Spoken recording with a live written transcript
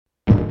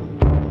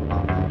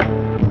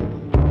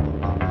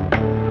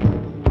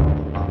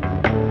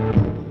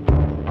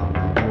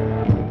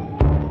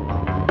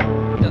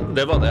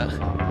det var det.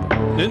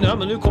 Men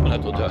nå kommer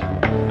jeg til å dø.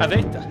 Jeg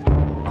vet det.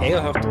 Jeg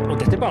har hørt, og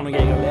dette er bare noe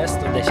jeg har lest,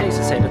 og det er ikke jeg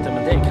som sier dette,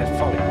 men det er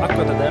kreftfarlig.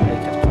 Akkurat det der er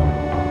kreftfarlig.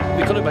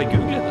 Vi kan jo bare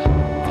google det.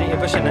 Fordi jeg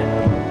bare kjenner,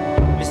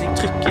 hvis jeg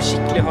trykker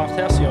skikkelig hardt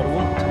her, så gjør det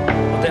vondt.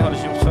 Og det har det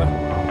ikke gjort før.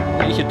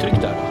 Men ikke trykk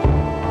der da.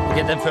 Ok,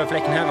 den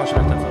føflekken her har ikke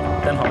vært der før.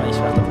 Den har jeg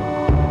ikke vært der før.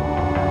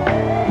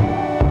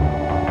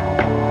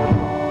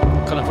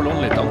 Kan jeg få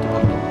låne litt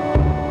antibac?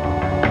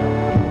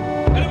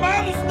 Er det meg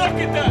du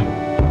snakket til?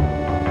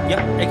 Ja,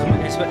 jeg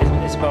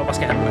skal bare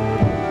vaske hendene.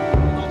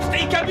 Nå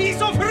stikker jeg bli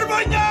så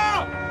forbanna!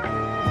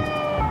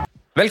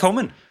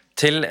 Velkommen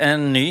til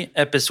en ny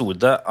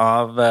episode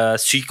av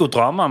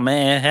Psykodrama. Vi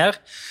er her,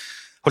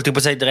 holdt jeg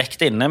på å si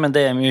direkte inne, men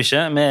det er vi jo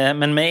ikke.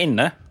 Men vi er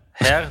inne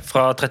her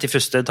fra 31.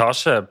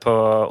 etasje på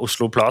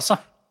Oslo Plaza.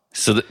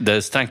 Så det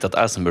er strengt at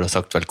jeg som burde ha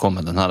sagt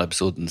velkommen denne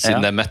episoden,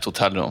 siden det er mitt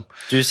hotellrom.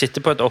 Du sitter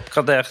på et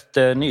oppgradert,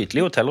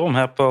 nydelig hotellrom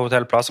her på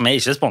Hotell Plaza. Vi er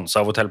ikke sponset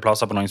av Hotell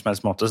Plaza på noen som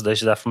helst måte, så det er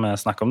ikke derfor vi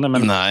snakker om det.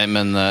 Men... Nei,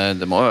 men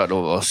det må jo være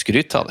lov å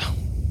skryte av det.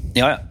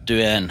 Ja, du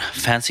er en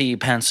fancy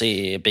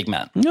big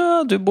man.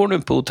 Ja, du bor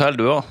nå på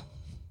hotell du også.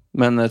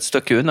 Men et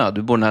stykke unna,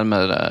 du bor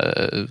nærmere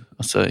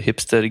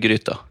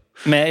hipstergryta.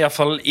 Vi er i hvert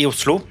fall i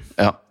Oslo.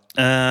 Ja.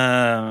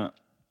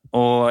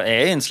 Og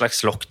er i en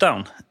slags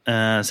lockdown.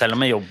 Selv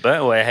om vi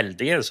jobber og er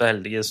heldige, så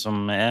heldige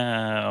som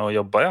er å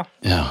jobbe, ja.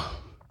 Ja.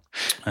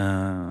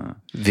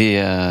 Vi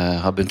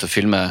har begynt å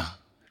filme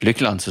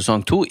Lykkeland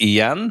sesong 2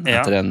 igjen,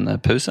 etter en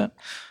pause.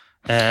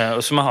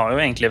 Og så vi har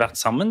jo egentlig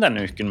vært sammen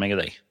denne uken, meg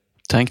og deg.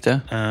 Tenk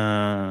det.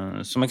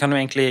 Så vi kan jo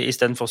egentlig, i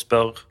stedet for å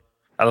spørre,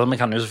 eller vi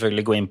kan jo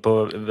selvfølgelig gå inn på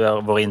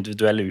våre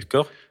individuelle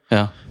uker.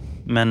 Ja.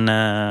 Men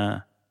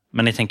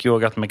jeg tenker jo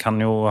også at vi kan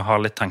jo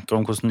ha litt tanker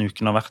om hvordan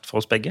uken har vært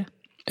for oss begge.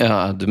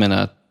 Ja, du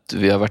mener at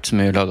vi har vært så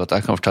mye i lag at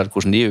jeg kan fortelle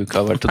hvordan de uker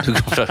har vært, og du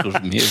kan fortelle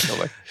hvordan mye uker har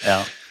vært. Ja.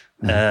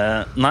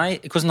 Nei,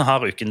 hvordan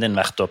har uken din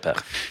vært opp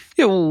her?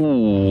 Jo,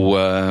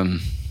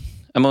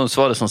 jeg må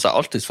svare sånn som jeg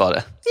alltid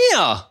svarer.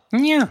 Ja,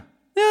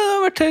 det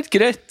har vært helt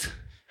greit.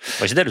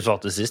 Var ikke det du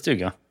svarte siste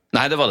uke?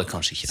 Nei, det var det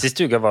kanskje ikke.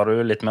 Siste uke var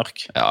du litt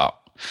mørk. Ja,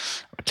 det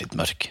har vært litt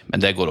mørk, men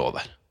det går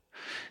over.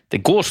 Det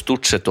går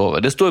stort sett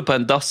over. Det står jo på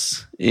en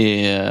dass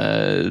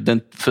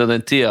fra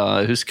den tida,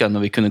 husker jeg,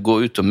 når vi kunne gå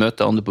ut og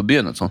møte andre på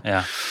byen og sånn.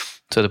 Ja.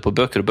 Så er det på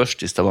Bøker og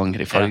Børst i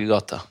Stavanger i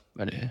Fargegata.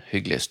 Veldig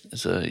hyggelig.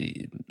 Så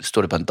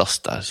står det på en dass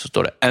der, så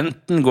står det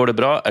enten går det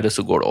bra, eller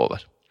så går det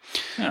over.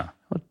 Ja.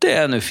 Og det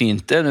er noe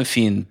fint. Det er noe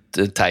fint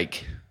tagg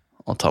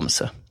å ta med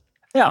seg.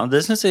 Ja,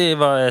 det synes jeg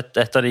var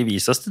et av de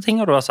viseste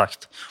tingene du har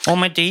sagt. Og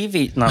med de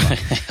vitene.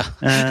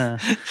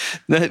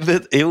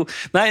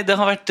 Nei,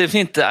 det har vært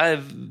fint. Jeg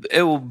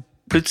er jo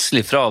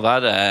plutselig fra å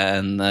være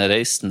en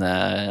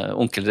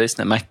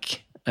onkel-reisende Mac,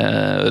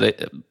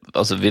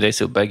 altså vi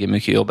reiser jo begge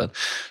mye i jobben,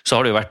 så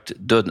har det jo vært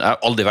døden. Jeg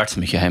har aldri vært så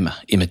mye hjemme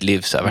i mitt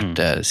liv, så jeg har vært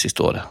det siste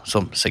året,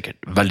 som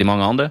sikkert veldig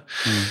mange andre.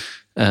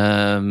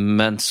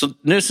 Men så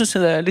nå synes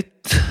jeg det er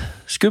litt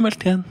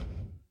skummelt igjen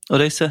å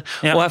reise,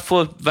 og jeg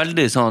får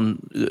veldig sånn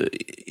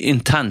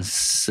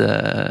intens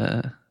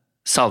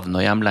savn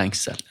og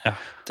hjemlengsel. Ja,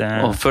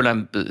 og føler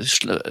jeg,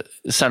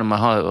 selv om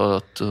jeg har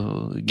at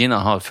Gina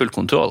har full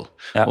kontroll,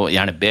 og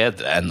gjerne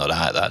bedre enn når det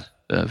er der,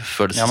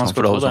 føles det som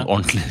for å ha sånn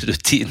ordentlige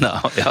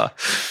rutiner. Ja,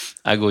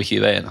 jeg går ikke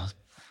i veien.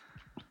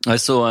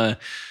 Så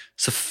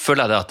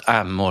føler jeg det at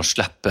jeg må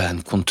slippe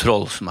en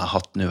kontroll som jeg har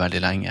hatt nå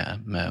veldig lenge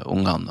med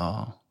ungene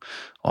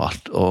og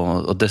alt,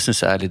 og det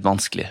synes jeg er litt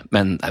vanskelig.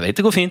 Men jeg vet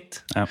det går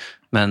fint,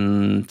 men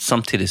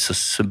samtidig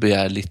så blir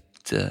jeg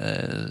litt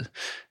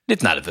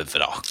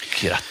nervevrak,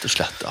 rett og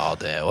slett, av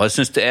det. Og jeg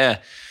synes det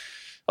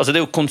er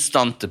jo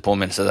konstante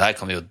påminnelser, det her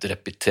kan vi jo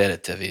repetere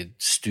til vi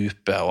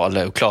stuper, og alle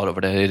er jo klar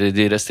over det,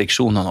 de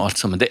restriksjonene og alt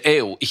sammen. Det er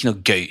jo ikke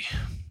noe gøy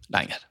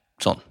lenger,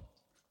 sånn.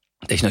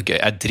 Det er ikke noe gøy,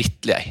 jeg er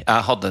drittlei.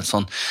 Jeg hadde en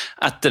sånn,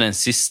 etter den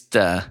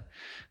siste,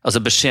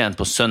 beskjeden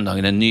på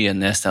søndag, den nye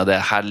nesten av det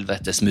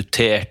helvetes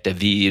muterte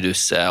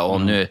viruset,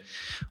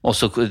 og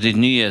så de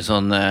nye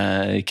sånne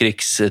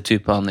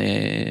krigstypene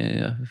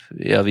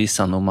i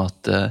avisene om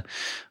at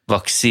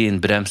vaksinen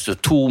bremste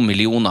 2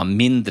 millioner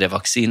mindre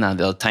vaksiner enn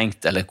vi hadde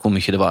tenkt, eller hvor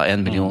mye det var,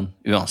 1 million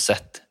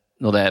uansett.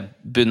 Når det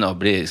begynner å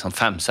bli sånn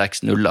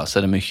 5-6 nuller, så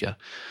er det mye.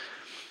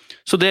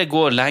 Så det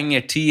går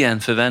lengre tid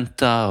enn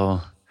forventet,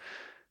 og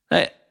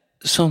nei,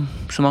 som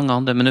mange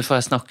andre, men nå får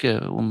jeg snakke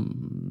om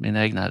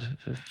mine egne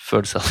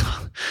følelser.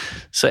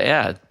 Så er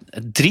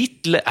jeg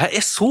dritlei.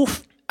 Jeg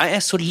er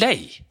så lei.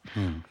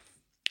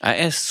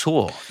 Jeg er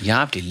så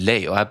jævlig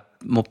lei, og jeg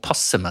må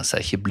passe meg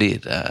så jeg ikke blir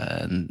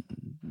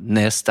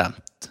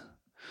nedstemt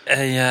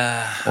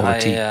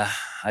over tid.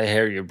 I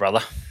hear you,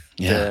 brother.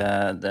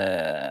 Yeah.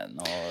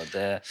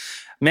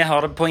 Vi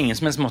har det på ingen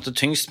som helst måte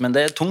tyngst, men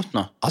det er tungt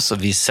nå.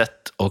 Vi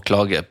sitter og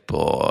klager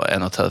på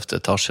 31.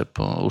 etasje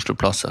på Oslo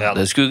Plaza. Ja.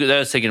 Det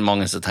er sikkert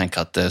mange som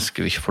tenker at det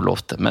skulle vi ikke få lov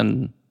til,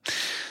 men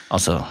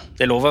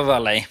det er lov å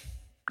være lei.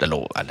 Det er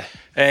lov å være lei.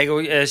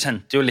 Jeg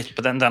kjente jo litt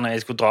på den der når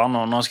jeg skulle dra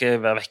nå. Nå skal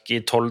jeg være vekk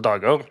i 12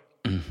 dager.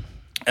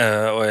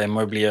 Og jeg må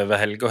jo bli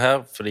over helga her,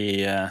 fordi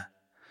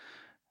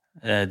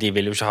de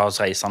vil jo ikke ha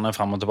oss reisende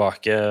frem og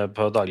tilbake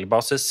på daglig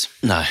basis.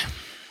 Nei.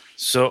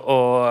 Så,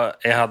 og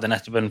jeg hadde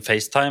nettopp en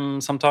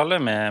FaceTime-samtale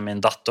med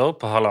min datter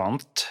på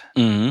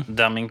 1,5,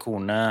 der min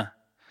kone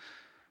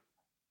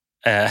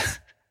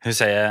hun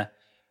sier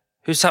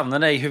hun savner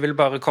deg, hun vil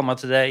bare komme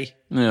til deg.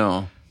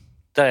 Ja.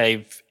 Der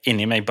jeg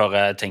inni meg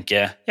bare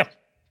tenker, ja,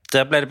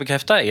 der ble det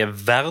bekreftet. Jeg er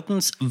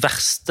verdens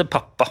verste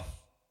pappa.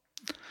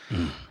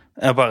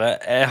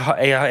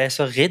 Jeg er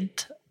så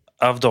ridd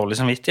av dårlig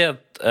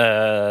samvittighet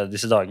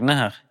disse dagene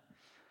her.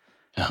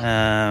 Ja.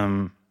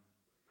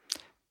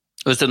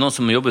 Hvis det noen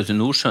som jobber ute i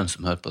Nordsjøen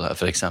som hører på det,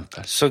 for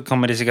eksempel. Så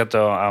kommer de sikkert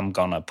til å I'm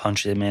gonna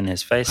punch him in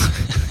his face.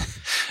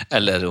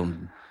 Eller om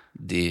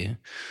de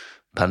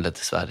pendler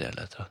til Sverige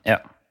eller et eller annet. Ja.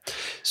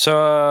 Så,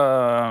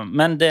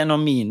 men det er nå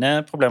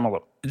mine problemer da.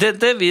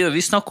 Det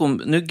vi snakker om,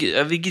 vi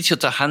gidder ikke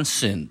å ta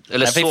hensyn,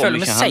 eller så mye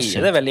hensyn. Vi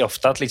sier det veldig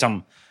ofte at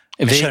liksom,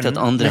 vi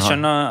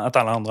skjønner at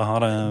alle andre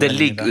har det. Det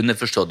ligger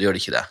underforstått, gjør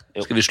det ikke det?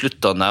 Jo. Skal vi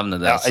slutte å nevne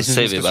det, så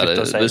sier vi bare,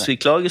 hvis vi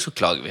klager, så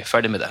klager vi,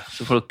 ferdig med det.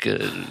 Så folk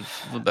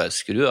får bare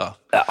skru av.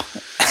 Ja.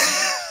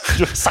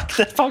 Du har sagt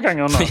det et par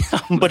ganger nå.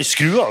 Bare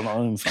skru av nå.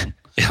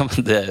 Ja,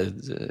 men det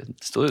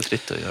står jo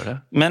fritt å gjøre det.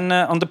 Men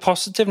on the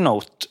positive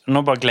note,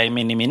 nå bare gled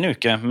meg inn i min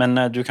uke, men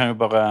du kan jo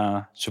bare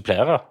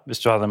supplere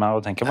hvis du hadde mer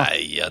å tenke på.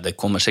 Nei, ja, det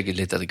kommer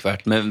sikkert litt etter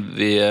hvert, men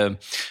vi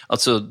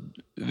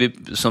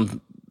som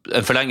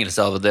en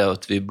forlengelse av det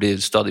at vi blir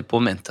stadig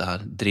påminnet det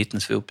her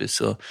driten som vi er oppe i,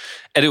 så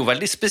er det jo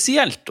veldig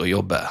spesielt å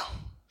jobbe,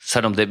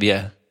 selv om det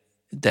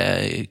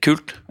er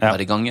kult å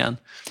være i gang igjen,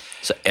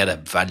 så er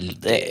det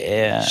veldig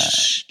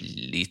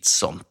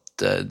slitsomt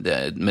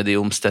med de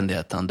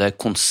omstendighetene. Det er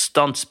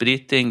konstant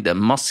spriting, det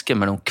er maske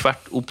mellom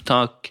hvert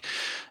opptak,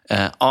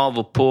 av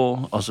og på,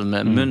 altså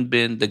med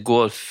munnbind, det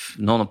går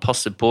noen å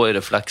passe på i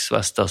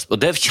refleksvester,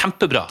 og det er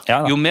kjempebra.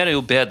 Ja, jo mer er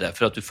jo bedre,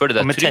 for at du føler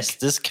deg trygg. Og vi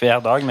testes hver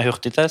dag med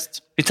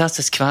hurtigtest. Vi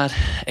testes hver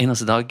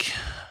eneste dag.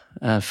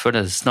 Jeg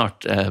føler det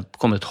snart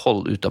kommer et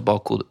hold ut av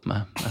bakhodet på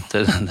meg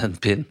etter den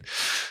pinnen.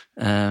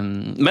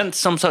 Men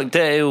som sagt,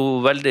 det er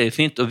jo veldig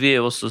fint, og vi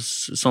er også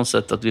sånn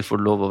sett at vi får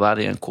lov å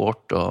være i en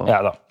kohort og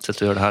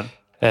sette og gjøre det her.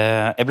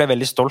 Jeg ble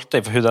veldig stolt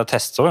av, for hun der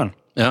testeren.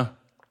 Ja.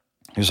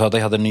 Hun sa at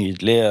jeg hadde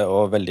nydelige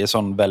og veldig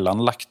sånn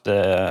velanlagte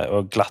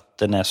og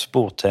glatte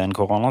nesebor til en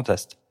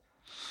koronatest.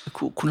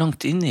 Hvor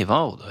langt inni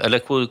var hun?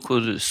 Eller hvor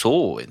så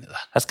hun inni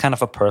det? That's kind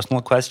of a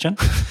personal question.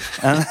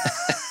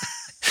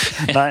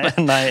 Nei,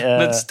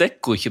 men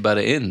stikker hun ikke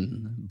bare inn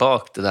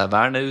bak det der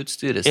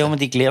verneutstyret? Jo, men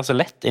de glir så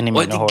lett inn i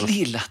mine hold. De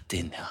glir lett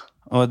inn, ja.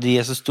 Og de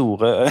er så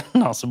store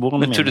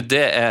naseborene mine. Men tror du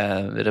det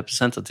er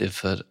representativt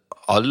for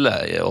alle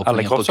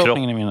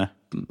kroppsåpningene mine?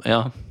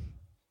 Ja.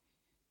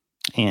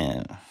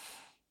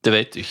 Det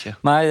vet du ikke.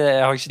 Nei,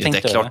 jeg har ikke tenkt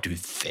det. Det er klart du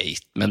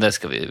vet, men det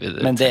skal vi...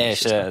 Men det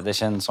er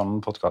ikke en sånn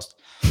podcast.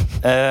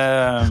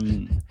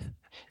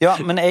 Ja,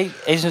 men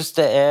jeg synes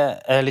det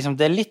er liksom,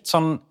 det er litt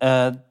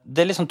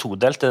sånn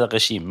todelt det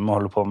regimet vi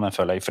holder på med,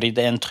 føler jeg, fordi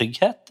det er en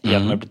trygghet i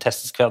at vi blir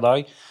testet hver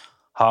dag,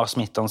 har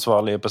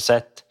smitteansvarlige på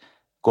sett,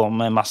 går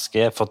med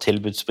maske, får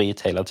tilbudt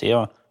sprit hele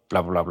tiden,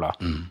 bla bla bla.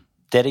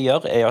 Det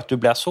gjør er at du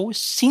blir så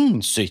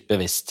sinnssykt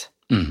bevisst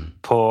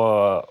på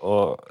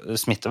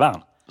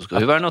smittevern. Så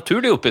skal vi være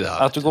naturlig oppi det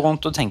her. At du går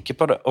rundt og tenker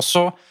på det. Og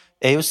så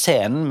er jo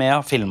scenen vi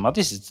har filmet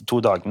de siste 2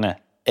 dagene,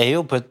 er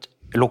jo på et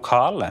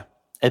lokale,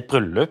 et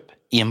bryllup,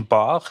 i en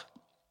bar,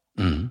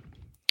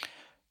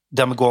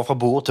 der vi går fra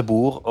bord til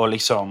bord, og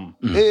liksom,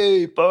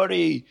 hey,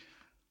 party!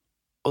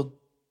 Og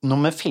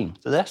når vi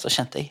filmte det, så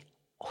kjente jeg,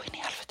 inn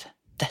i helvete,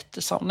 dette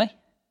savner jeg.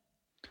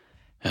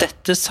 Ja.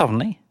 Dette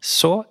savner jeg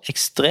så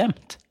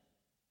ekstremt.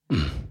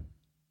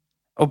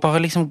 Og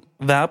bare liksom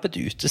være på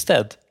et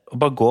utested, og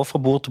bare gå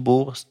fra bord til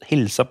bord,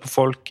 hilse på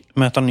folk,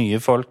 møte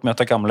nye folk,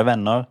 møte gamle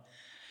venner.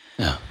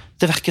 Ja.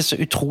 Det virker så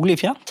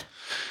utrolig fjernt.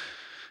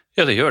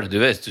 Ja, det gjør det. Du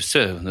vet, du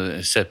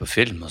ser på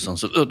film og sånn,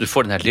 så du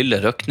får den her lille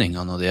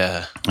røkningen når de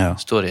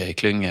står i en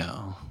klynge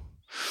og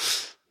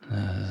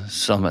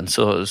sammen.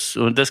 Så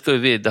det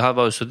skal vi, det her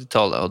var jo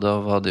 70-tallet, og da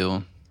var det jo...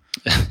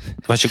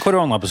 Det var ikke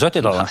korona på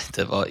 70-tallet? Nei,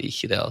 det var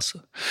ikke det,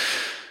 altså.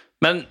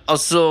 Men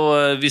altså,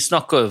 vi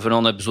snakket jo for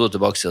noen episoder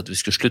tilbake at vi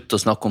skulle slutte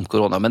å snakke om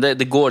korona, men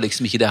det går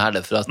liksom ikke det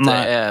heller, for at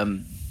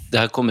det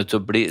her kommer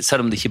til å bli,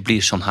 selv om det ikke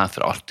blir sånn her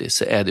for alltid,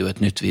 så er det jo et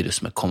nytt virus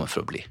som er kommet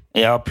for å bli.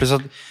 Ja, pluss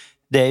at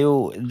det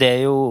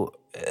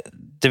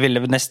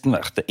ville nesten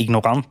vært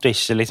ignorant og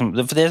ikke liksom,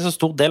 for det er så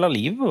stor del av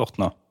livet vårt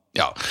nå.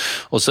 Ja,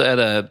 og så er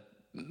det,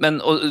 men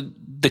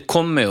det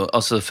kommer jo,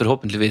 altså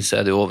forhåpentligvis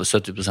er det jo over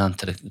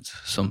 70%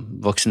 som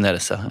vaksinerer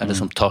seg, eller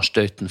som tar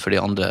støyten for de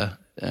andre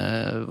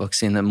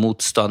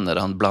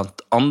vaksinemotstanderne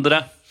blant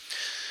andre.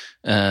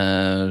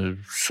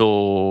 Så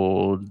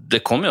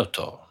det kommer jo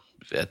til å,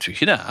 jeg tror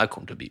ikke det her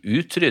kommer til å bli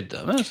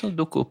utryddet, men så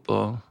dukker opp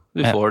og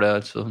vi får det,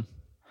 altså.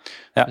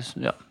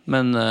 Ja,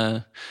 men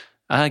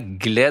jeg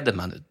gleder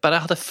meg. Bare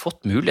jeg hadde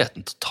fått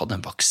muligheten til å ta den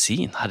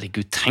vaksinen.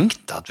 Herregud, tenk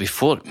deg at vi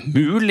får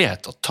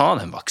mulighet til å ta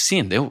den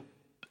vaksinen. Det er jo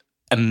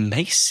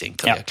amazing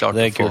hva vi har klart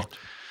å få.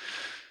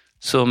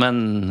 Så,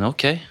 men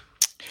ok.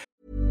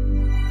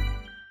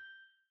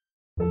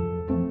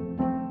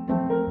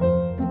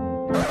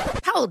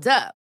 Hold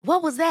up.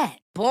 What was that?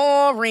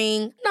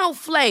 Boring. No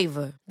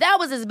flavor. That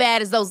was as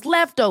bad as those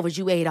leftovers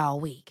you ate all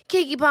week.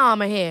 Keke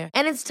Palmer here,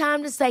 and it's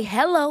time to say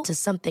hello to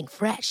something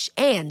fresh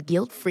and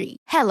guilt-free.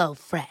 Hello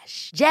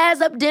Fresh. Jazz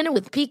up dinner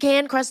with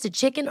pecan-crusted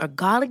chicken or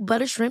garlic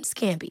butter shrimp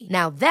scampi.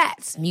 Now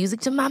that's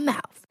music to my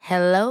mouth.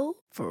 Hello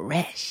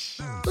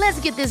Fresh. Let's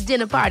get this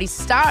dinner party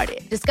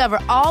started. Discover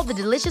all the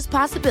delicious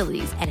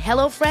possibilities at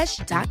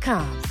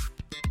hellofresh.com.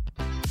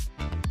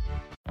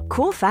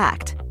 Cool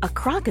fact, a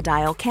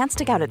crocodile can't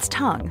stick out its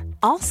tongue.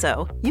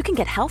 Also, you can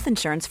get health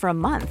insurance for a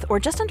month or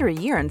just under a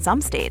year in some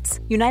states.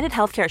 United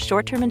Healthcare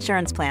short-term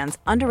insurance plans,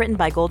 underwritten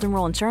by Golden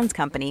Rule Insurance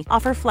Company,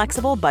 offer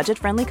flexible,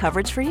 budget-friendly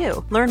coverage for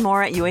you. Learn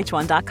more at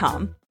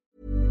uh1.com.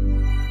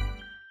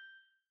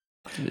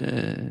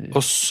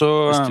 Og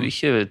så, hvis du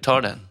ikke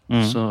tar den,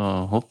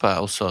 så håper jeg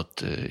også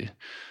at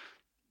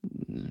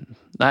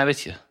nei, jeg vet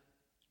ikke.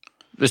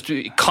 Hvis du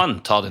kan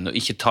ta den og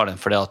ikke tar den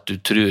fordi at du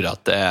tror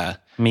at det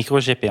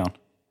mikrochip i den.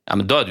 Ja,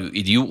 men da du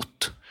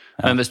idiot.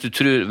 Ja. Men hvis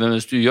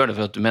du gjør det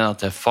for at du mener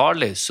at det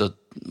farlig, så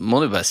må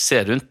du bare se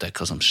rundt deg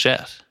hva som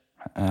skjer.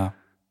 Ja.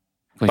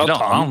 Bare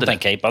ta den,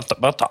 tenker jeg. Bare ta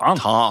den.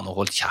 Ta den og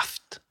hold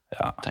kjeft,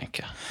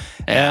 tenker jeg.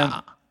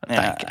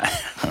 Tenker jeg.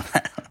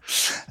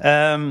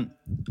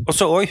 Og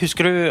så også,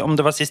 husker du om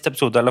det var siste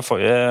episode eller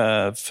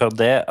forrige før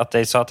det, at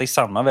jeg sa at jeg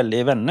savnet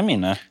veldig vennene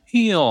mine?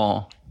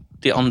 Ja,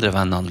 de andre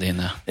vennene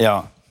dine.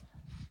 Ja.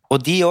 Og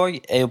de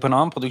også er jo på en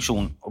annen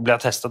produksjon og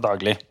blir testet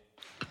daglig.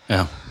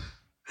 Ja.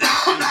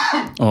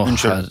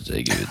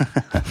 Herregud.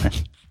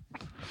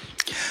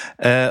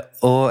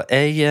 Og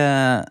jeg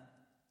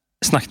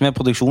snakket med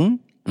produksjonen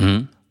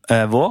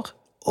vår,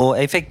 og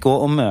jeg fikk gå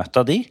og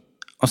møte de,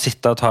 og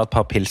sitte og ta et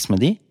par pils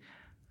med de,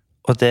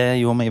 og det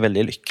gjorde meg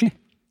veldig lykkelig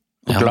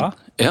og glad.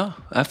 Ja,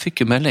 jeg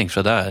fikk jo melding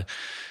fra deg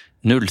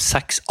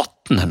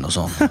 0618 eller noe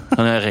sånt.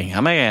 Kan jeg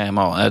ringe meg?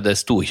 Det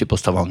sto ikke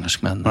på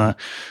stavangersk, men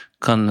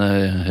kan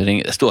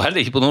ringe. Det sto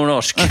heller ikke på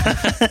nordnorsk.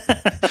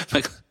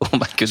 Om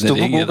jeg kunne sto på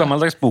ringe god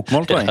gammeldags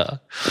bokmål, tror jeg. Ja.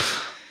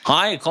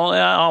 Hei,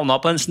 jeg havna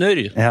på en snurr.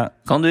 Ja.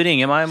 Kan du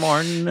ringe meg i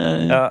morgen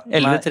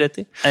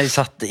 11:30? Jeg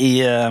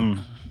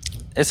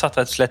satt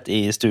rett og slett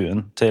i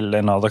stuen til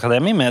Nard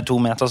Akademi med 2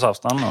 meters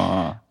avstand.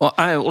 Og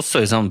jeg er jo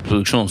også i samme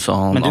produksjon som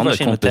han andre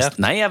kompis.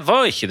 Nei, jeg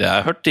var ikke det.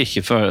 Jeg hørte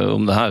ikke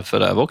om det her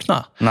før jeg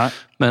våkna. Nei.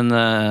 Men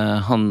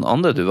han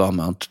andre du var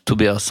med,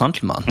 Tobias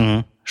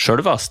Santelmann,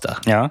 selveste.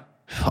 Ja.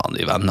 Faen,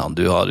 de vennene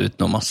du har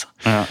utenom, altså.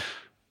 Ja.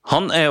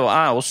 Han er jo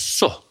jeg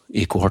også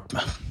i kohort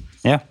med.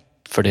 Ja.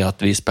 Fordi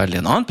at vi spiller i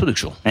en annen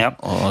produksjon. Ja.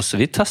 Og så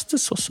vi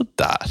testes også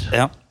der.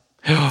 Ja.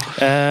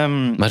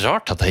 Men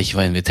rart at jeg ikke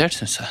var invitert,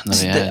 synes jeg.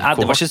 Det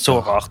var ikke så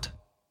rart.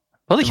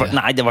 Var det ikke?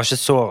 Nei, det var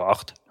ikke så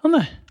rart.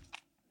 Nei.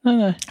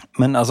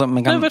 Men altså,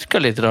 det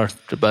virket litt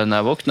rart bare når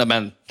jeg våknet,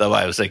 men det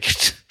var jo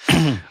sikkert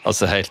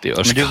altså helt i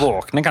ørska. Men du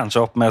våkner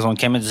kanskje opp med sånn,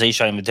 hvem er det som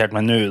ikke har invitert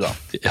meg nå da?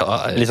 Ja,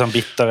 litt sånn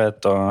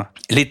bitterhet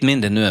og... Litt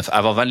mindre nå, for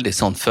jeg var veldig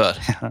sånn før.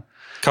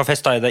 Hva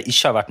fester jeg det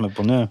ikke har vært med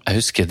på nå? Jeg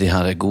husker de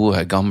her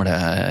gode, gamle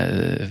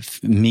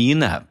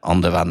mine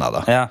andre venner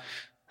da. Ja.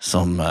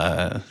 Som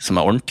er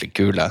ordentlig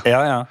kule.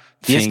 Ja.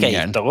 De er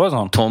skater og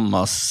sånn.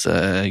 Thomas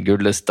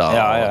Gullestad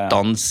og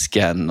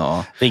Dansken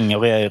og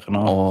ringer i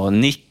ørene. Og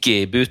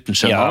Nicky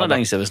Butenschøn, han er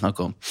lenge siden vi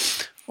snakket om.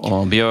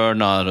 Og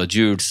Bjørnar og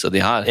Jules og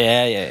de her.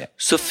 Ja.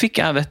 Så fikk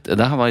jeg vite,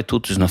 det her var i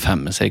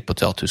 2005, mens jeg gikk på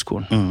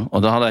Teaterhøgskolen. Og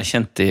da hadde jeg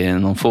kjent i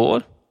noen få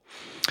år.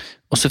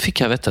 Og så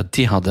fikk jeg vite at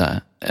de hadde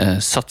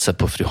satt seg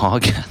på Fru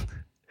Hagen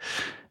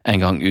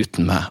en gang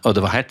uten meg. Og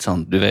det var helt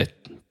sånn, du vet,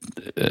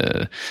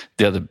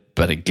 de hadde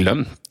bare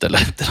glemt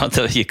eller det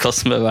var ikke hva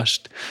som er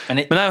verst.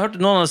 Men jeg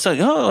hørte noen som sa,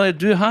 ja, er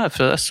du her?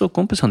 For jeg så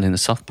kompisene dine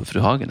satt på Fru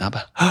Hagen. Jeg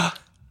bare,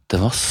 det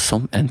var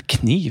som en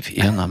kniv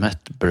gjennom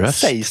et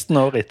brøst. 16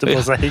 år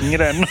etterpå så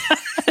henger den.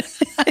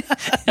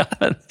 Ja,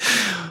 men,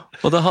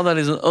 og da hadde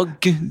jeg liksom, å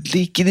Gud,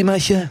 liker de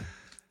meg ikke?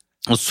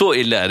 Og så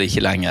ille er det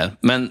ikke lenger.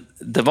 Men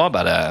det var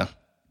bare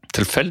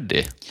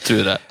tilfeldig,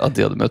 tror jeg, at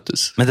de hadde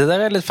møttes. Men det der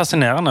er litt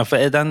fascinerende,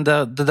 for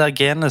det der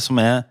genet som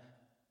er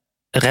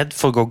redd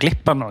for å gå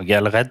glipp av noe,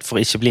 eller redd for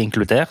å ikke bli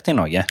inkludert i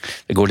noe.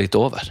 Det går litt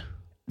over.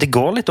 Det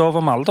går litt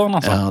over med alderen,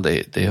 altså. Ja,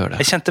 det gjør det.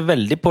 Jeg kjente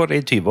veldig på det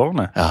i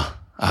 20-årene. Ja,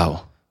 jeg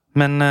også.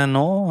 Men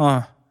nå...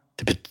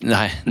 Det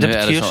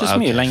betyr ikke så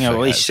mye lenger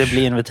å ikke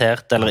bli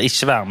invitert, eller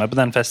ikke være med på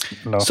den festen.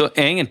 Eller. Så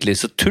egentlig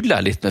så tuller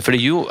jeg litt med, for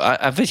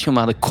jeg vet ikke om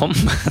jeg hadde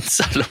kommet,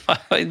 selv om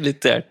jeg var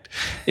invitert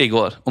i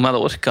går, om jeg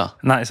hadde orket.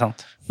 Nei,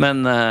 sant. Men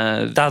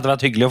det hadde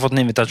vært hyggelig å få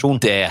en invitasjon.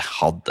 Det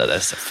hadde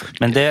det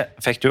selvfølgelig. Men det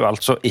fikk du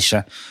altså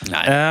ikke.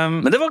 Nei,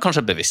 men det var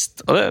kanskje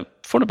bevisst, og det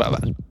får det bare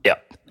være. Ja.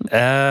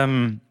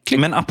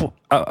 Men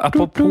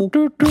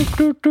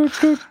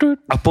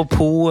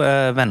apropos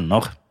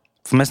venner,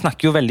 for vi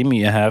snakker jo veldig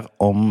mye her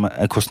om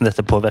hvordan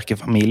dette påvirker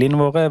familiene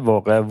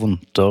våre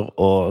vondter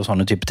og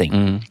sånne type ting.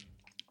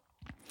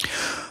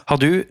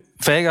 Har du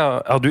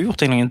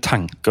gjort deg noen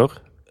tanker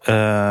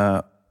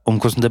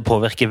om hvordan det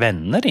påvirker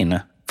vennene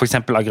dine? For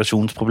eksempel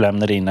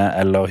aggresjonsproblemene dine,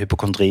 eller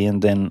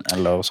hypokondrien din,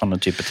 eller sånne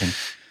type ting?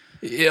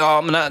 Ja,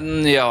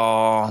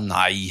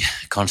 nei,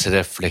 kanskje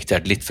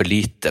reflektert litt for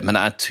lite, men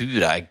jeg tror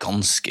jeg er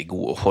ganske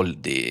god å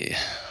holde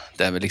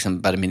Det vel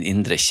liksom bare min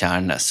indre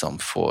kjerne som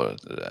får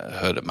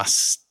høre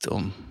mest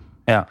om.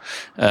 Ja.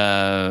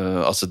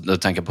 Altså, da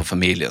tenker jeg på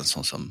familien,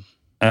 sånn som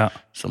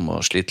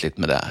må slite litt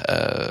med det.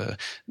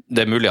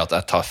 Det mulig at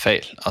jeg tar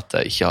feil, at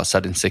jeg ikke har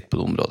selvinnsikt på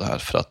det området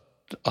her, for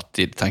at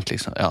de tenker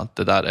liksom, ja,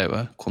 det der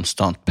jo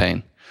konstant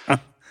pain.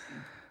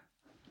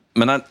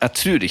 Men jeg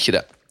tror ikke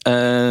det.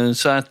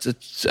 Så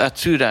jeg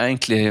tror jeg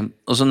egentlig,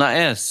 altså når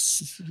jeg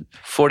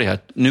får de her,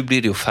 nå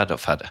blir det jo færre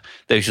og færre.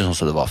 Det jo ikke sånn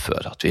som det var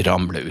før, at vi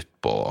ramler ut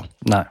på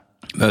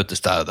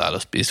møtes der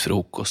og spiser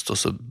frokost, og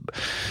så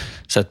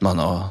setter man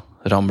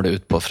og ramler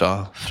ut på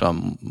fra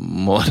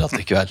morgen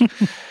til kveld.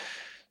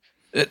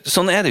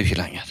 Sånn det jo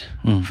ikke lenger.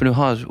 For du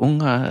har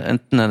unger,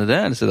 enten det,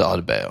 eller så det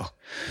arbeid.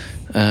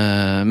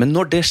 Men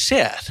når det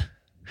skjer,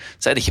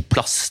 så det ikke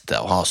plass til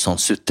å ha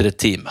sånn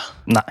sutretime.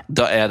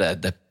 Da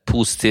det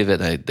positive,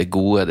 det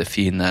gode, det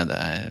fine, det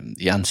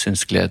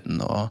gjensynsgleden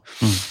og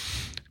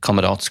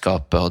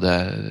kameratskapet og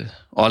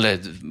alle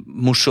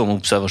morsomme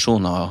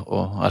observasjoner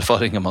og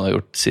erfaringer man har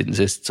gjort siden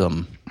sist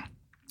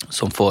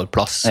som får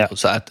plass.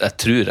 Så jeg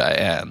tror jeg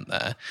en...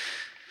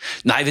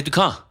 Nei, vet du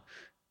hva?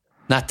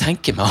 Når jeg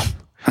tenker meg om,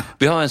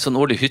 vi har en sånn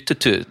årlig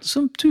hyttetur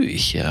som du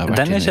ikke har vært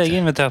den ikke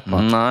jeg invitert på.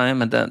 Nei,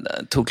 men det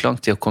tok lang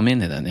tid å komme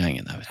inn i den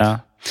gjengen, jeg vet.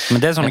 Ja.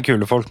 Men det sånne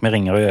kule folk med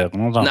ringer og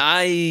gjørene da?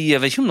 Nei,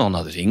 jeg vet ikke om noen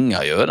hadde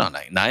ringer og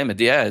gjørene. Nei, men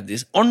de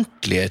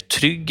ordentlige,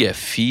 trygge,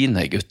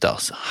 fine gutter,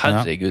 altså.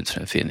 Herregud,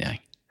 for en fin gjeng.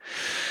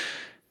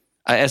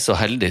 Jeg så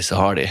heldig, så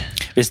har de.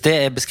 Hvis det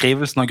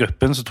beskrivelsen av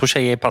gruppen, så tror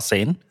ikke jeg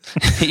passer inn.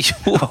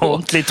 Jo.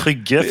 Ordentlig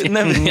trygge,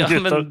 fine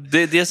gutter. Men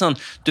de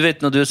sånn, du vet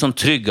når du sånn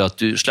trygg at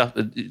du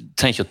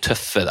trenger ikke å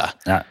tøffe deg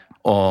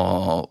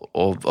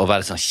og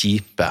være sånn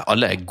kjipe.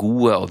 Alle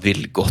gode og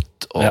vil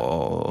godt,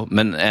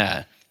 men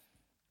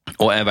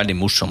og veldig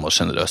morsomme og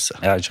generøse.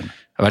 Ja, jeg skjønner.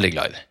 Jeg veldig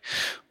glad i det.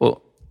 Og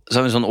så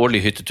har vi en sånn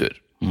årlig hyttetur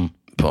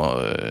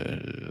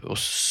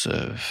hos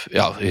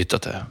hytta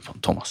til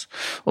Thomas.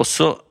 Og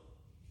så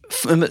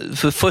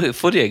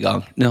forrige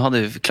gang,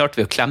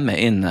 klarte vi å klemme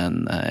inn en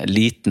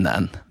liten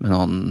med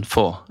noen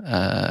få,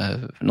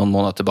 noen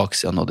måneder tilbake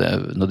siden,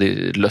 når de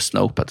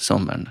løsnet opp etter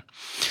sommeren.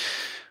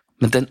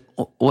 Men den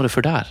året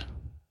før der,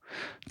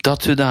 da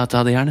trodde jeg at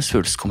jeg hadde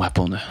hjernesvulst, kom jeg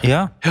på nå.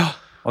 Ja.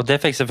 Og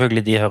det fikk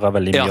selvfølgelig de høre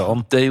veldig mye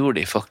om. Ja, det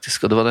gjorde de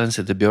faktisk, og det var den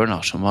som heter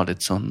Bjørnar, som var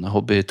litt sånn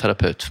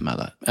hobbyterapeut for meg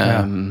der.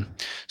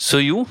 Så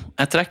jo,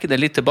 jeg trekker det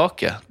litt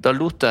tilbake. Da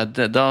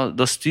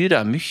styrer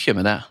jeg mye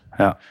med det.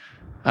 Ja.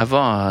 Jeg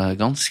var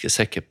ganske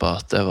sikker på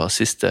at det var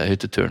siste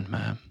hytteturen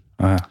med...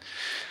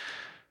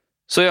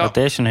 Så ja. At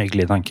det ikke en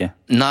hyggelig tanke.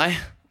 Nei,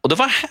 og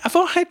jeg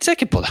var helt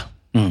sikker på det.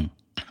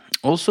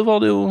 Og så var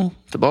det jo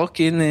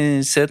tilbake inn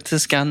i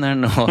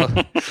CT-skanneren, og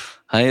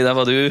hei, der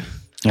var du.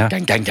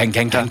 Gang. Det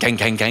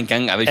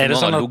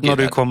sånn at når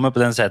du kommer på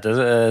den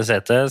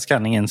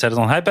CT-skanningen, så det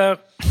sånn, hei Per.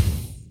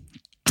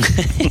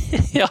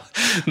 Ja,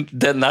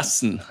 det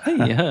nesten.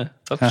 Hei,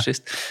 takk for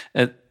sist.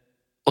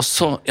 Og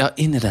så,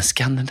 inn i den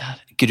skanneren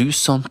der,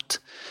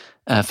 grusomt,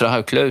 fra jeg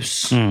har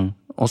Klaus,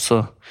 og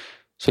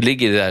så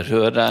ligger det der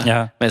røret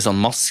med sånn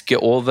maske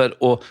over,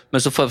 men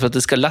så for at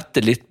det skal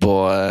lette litt på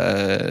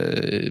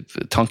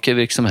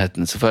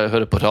tankevirksomheten, så får jeg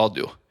høre på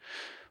radio.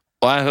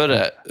 Og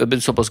jeg blir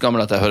såpass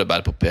gammel at jeg hører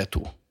bare på P2.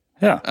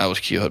 Jeg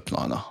orker ikke høre på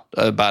noe annet.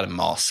 Det bare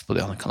mas på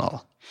de andre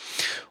kanalene.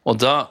 Og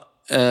da...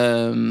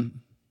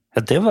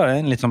 det var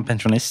en litt sånn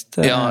pensjonist.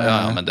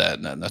 Ja, men det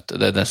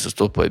den som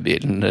står på i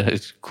bilen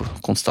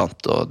konstant,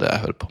 og det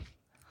jeg hører på.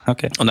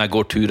 Okay. Og når jeg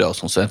går turer og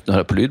sånn, så enten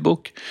hører jeg på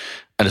lydbok,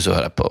 eller så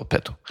hører jeg på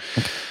P2.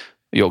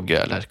 Jogge,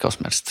 eller hva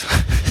som helst.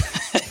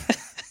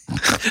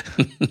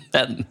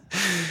 Men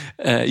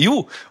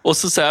jo, og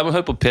så sa jeg må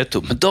høre på P2,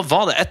 men da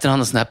var det et eller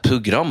annet sånn her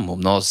program om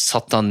noen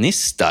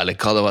satanister eller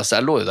hva det var, så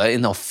jeg lå jo der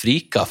inne og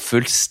frika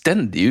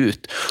fullstendig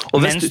ut.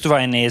 Og mens du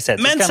var inne i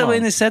CT-en? Mens jeg var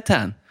inne i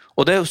CT-en.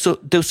 Og det jo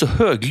så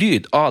høy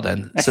lyd av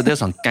den, så det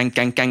sånn gang.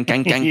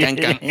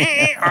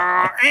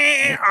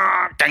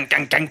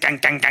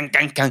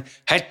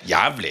 Helt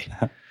jævlig.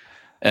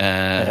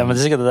 Men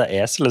det sikkert det der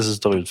eselet som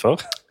står utfor.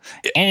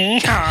 Jeg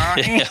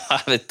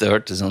vet det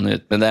hørtes sånn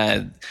ut, men det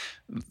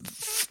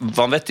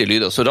vanvittige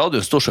lyder. Så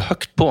radioen står så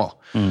høyt på,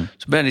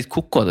 så blir jeg litt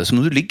koko av det. Så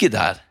når du ligger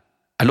der,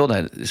 jeg lå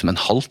der liksom en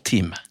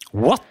halvtime.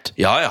 What?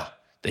 Ja.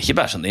 Det ikke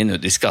bare sånn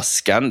inne, de skal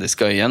skanne, de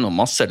skal gjennom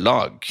masse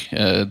lag,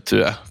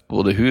 tror jeg.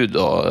 Både hud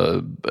og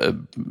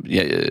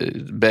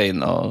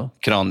bein og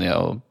kranie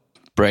og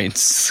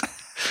brains,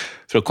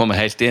 for å komme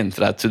helt inn,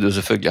 for jeg trodde jo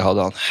selvfølgelig jeg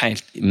hadde han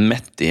helt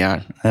midt i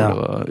hjernen, for det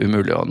var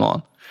umulig å nå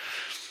han.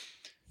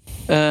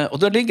 Og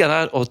da ligger jeg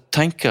der og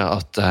tenker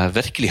at jeg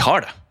virkelig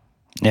har det.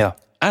 Ja.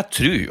 Jeg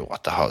tror jo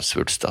at jeg har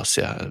svulster,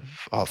 så jeg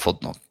har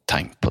fått noen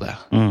tegn på det.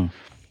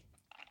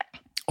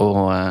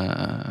 Og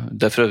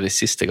det for øvrig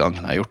siste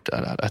gangen jeg har gjort det.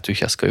 Jeg tror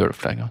ikke jeg skal gjøre det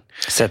flere ganger.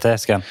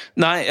 CT-scan?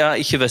 Nei,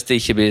 ikke hvis det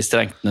ikke blir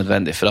strengt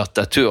nødvendig, for at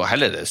jeg tror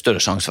heller det er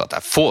større sjanse for at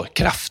jeg får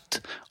kreft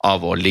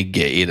av å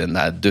ligge i den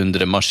der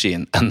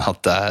dundremaskinen, enn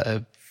at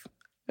jeg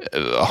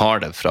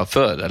har det fra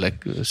før, eller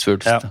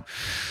svulst.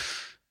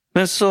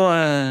 Men så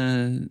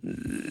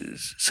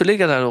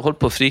ligger jeg der og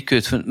holder på å frike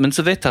ut, men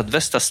så vet jeg at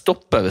hvis jeg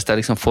stopper, hvis jeg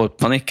liksom får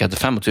panikk etter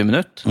 25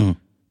 minutter,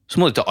 så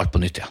må jeg ta alt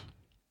på nytt igjen.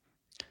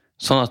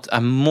 Sånn at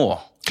jeg må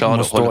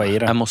klare å holde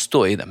meg. Jeg må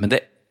stå i det. Men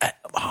det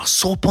var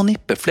så på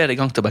nippet flere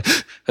ganger til bare,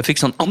 jeg fikk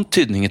sånn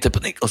antydninger til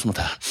panikk, og så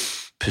måtte jeg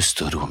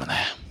puste og roe meg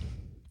ned.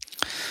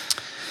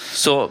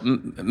 Så,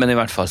 men i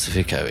hvert fall så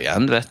fikk jeg jo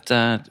igjen, vet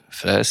jeg,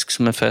 frisk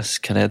som en fisk,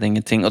 her er det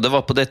ingenting. Og det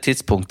var på det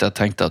tidspunktet jeg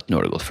tenkte at nå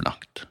har det gått for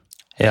langt.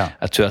 Ja.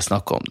 Jeg tror jeg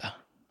snakket om det.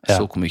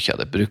 Så hvor mye jeg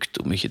hadde brukt,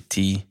 hvor mye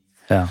tid.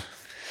 Ja.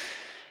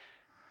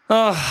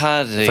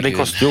 Herregud. For det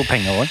koster jo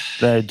penger også.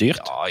 Det er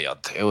dyrt. Ja,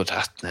 det er jo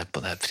rett ned på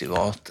det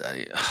private.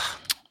 Ja.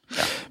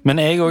 Men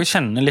jeg også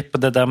kjenner litt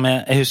på det der med,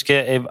 jeg husker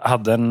jeg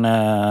hadde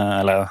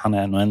eller han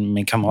er nå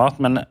min kamerat,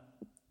 men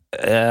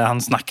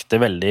han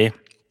snakket veldig,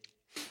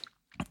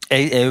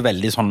 jeg er jo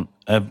veldig sånn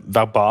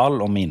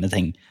verbal om mine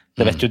ting.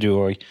 Det vet jo du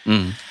også.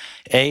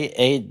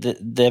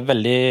 Det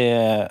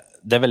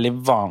er veldig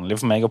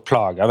vanlig for meg å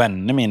plage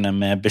vennene mine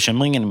med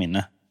bekymringene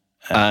mine.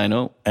 I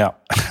know. Ja.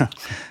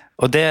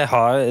 Og det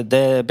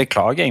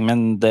beklager jeg,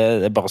 men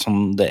det er bare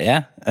sånn det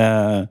er.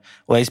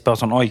 Og jeg spør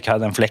sånn, oi, hva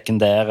er den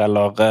flekken der?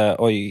 Eller,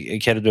 oi,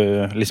 hva er det du,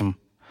 liksom,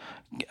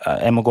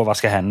 jeg må gå og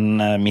vaske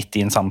hendene midt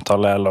i en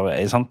samtale, eller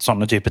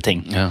sånne type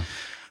ting. Ja.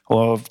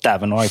 Og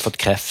dæven, nå har jeg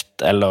fått kreft,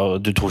 eller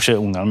du tror ikke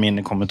ungene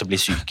mine kommer til å bli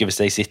syke hvis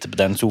jeg sitter på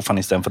den sofaen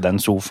i stedet for den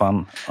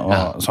sofaen,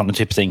 og sånne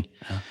type ting.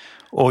 Ja.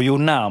 Og jo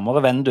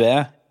nærmere venn du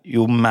er,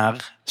 jo mer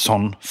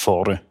sånn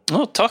får du.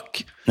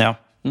 Takk. Ja.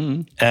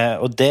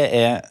 Og det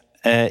er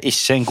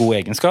ikke en god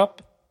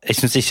egenskap. Jeg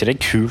synes ikke det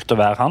er kult å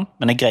være han,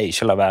 men jeg greier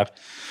ikke å la være.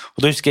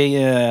 Og da husker jeg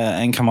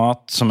en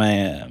kamerat som jeg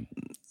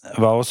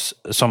var hos,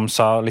 som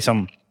sa liksom,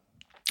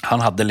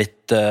 han hadde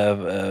litt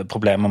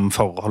problemer med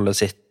forholdet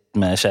sitt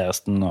med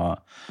kjæresten,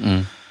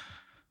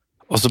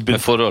 og så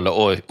med forholdet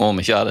og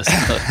med kjæresten.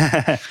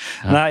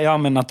 Nei, ja,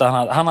 men at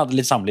han hadde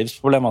litt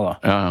samlivsproblemer da.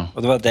 Ja. Og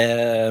det var det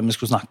vi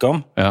skulle snakke om.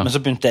 Ja. Men så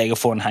begynte jeg å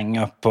få en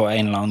hang-up på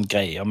en eller annen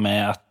greie med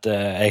at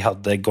jeg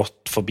hadde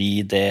gått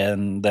forbi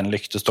den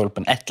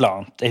lyktestolpen, et eller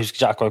annet. Jeg husker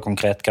ikke akkurat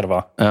konkret hva det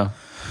var. Ja.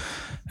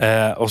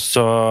 Og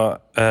så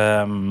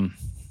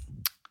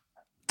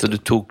så du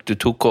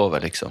tok over,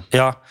 liksom?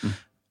 Ja.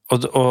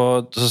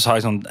 Og så sa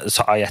jeg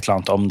et eller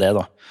annet om det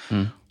da.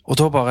 Og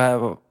da bare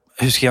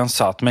husker jeg han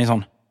sa til meg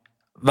sånn,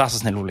 vær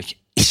så snill, Olik,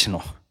 ikke nå.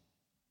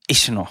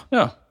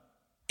 Ja.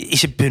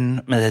 Ikke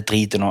begynn med det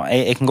dritet nå.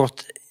 Jeg kan godt,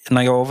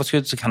 når jeg har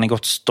overskudd, så kan jeg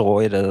godt stå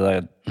i det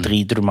der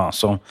dritet du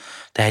maser om.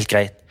 Det er helt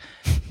greit.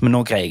 Men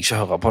nå greier jeg ikke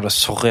å høre på det.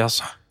 Sorry,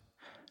 altså.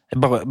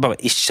 Bare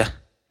ikke.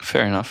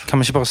 Fair enough. Kan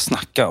vi ikke bare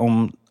snakke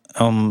om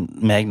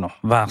meg nå?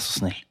 Vær så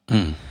snill.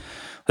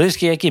 Og det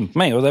husker jeg gikk inn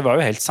på meg, og det var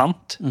jo helt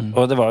sant.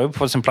 Og det var jo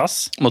på sin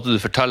plass. Måtte du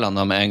fortelle han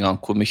da med en gang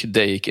hvor mye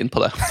det gikk inn på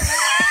det?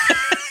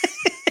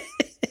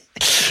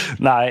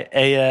 Nei,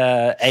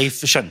 jeg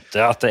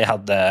skjønte at jeg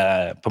hadde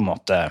på en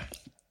måte...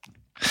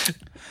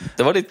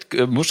 Det var litt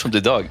morsomt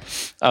i dag.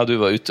 Ja, du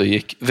var ute og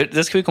gikk. Det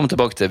skal vi komme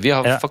tilbake til. Vi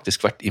har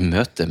faktisk vært i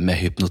møte med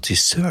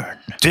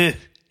hypnotisøren. Du,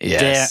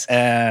 yes.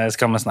 Det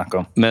skal vi snakke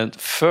om. Men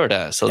før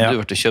det, så hadde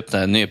du vært og kjøpt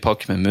en ny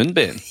pakke med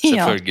munnbind,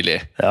 selvfølgelig.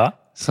 Ja.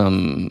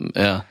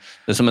 Det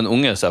er som en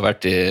unge som har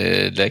vært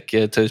i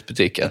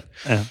leketøysbutikken.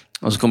 Ja.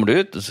 Og så kommer du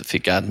ut, og så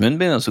fikk jeg et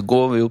munnbind, og så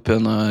går vi opp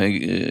gjennom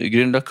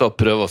Grünerløkka og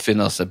prøver å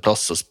finne oss en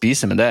plass å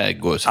spise, men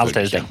det går jo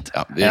selvfølgelig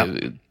ikke.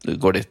 Det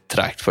går litt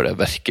tregt, for det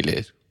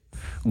virkelig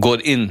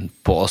går inn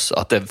på oss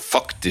at det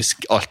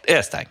faktisk alt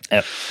er stengt.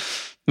 Ja.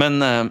 Men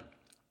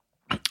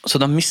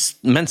så da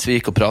mens vi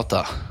gikk og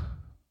pratet,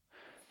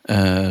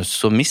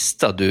 så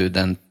mistet du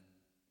den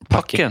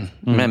pakken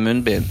med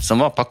munnbind,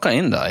 som var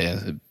pakket inn da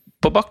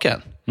på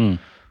bakken.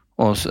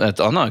 Og et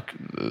annet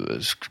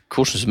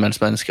hvordan som helst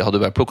menneske hadde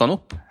bare plukket han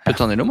opp,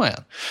 puttet han i lomma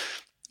igjen.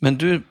 Men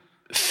du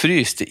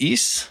fryser til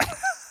is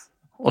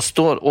og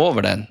står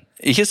over den.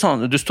 Ikke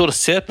sånn, du står og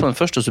ser på den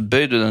først, og så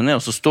bøyer du den ned,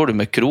 og så står du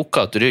med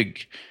kroket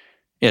rygg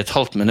i et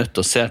halvt minutt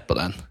og ser på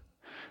den.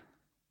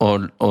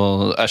 Og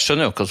jeg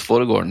skjønner jo hva som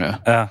foregår nå.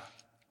 Ja.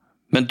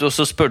 Men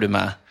så spør du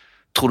meg,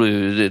 tror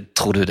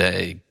du det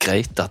er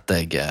greit at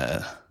jeg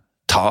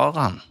tar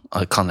han?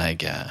 Kan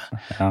jeg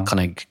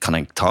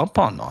ta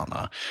på han?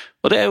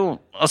 Og det er jo,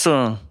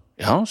 altså,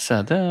 ja,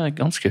 det er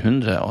ganske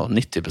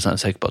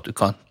 190% sikker på at du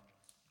kan.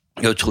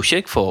 Jeg tror ikke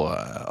jeg får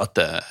at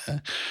det...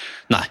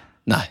 Nei,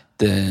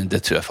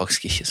 det tror jeg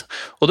faktisk ikke.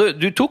 Og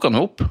du tok han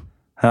opp.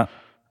 Ja.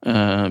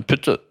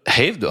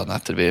 Heiv du han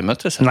etter vi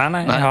møttes? Nei,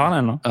 jeg har han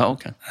ennå. Ja,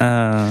 ok.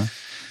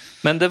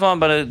 Men det var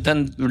bare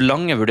den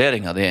lange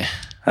vurderingen di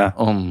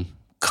om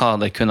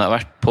hva det kunne ha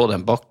vært på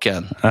den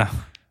bakken,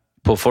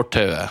 på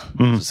fortauet.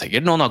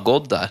 Sikkert noen har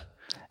gått der.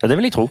 Ja, det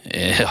vil jeg tro.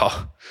 Ja,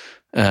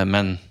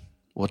 men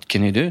what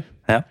can you do?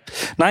 Ja.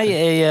 Nei,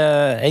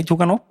 jeg tok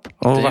han opp,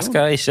 og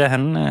vasket ikke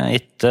hendene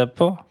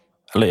etterpå.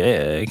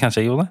 Eller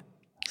kanskje jeg gjorde det.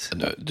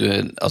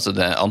 Altså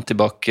det er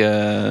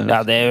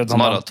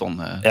antibac-maraton.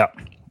 Ja.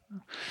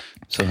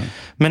 Så.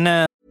 Men...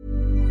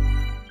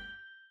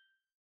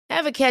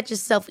 Ever catch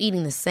yourself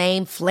eating the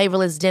same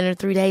flavorless dinner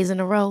 3 days in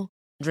a row?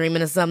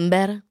 Dreaming of something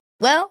better?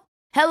 Well,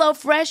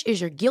 HelloFresh is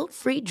your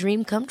guilt-free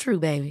dream come true,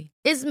 baby.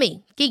 It's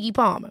me, Keke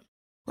Palmer.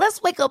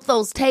 Let's wake up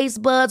those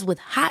taste buds with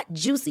hot,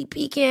 juicy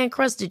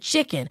pecan-crusted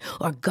chicken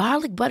or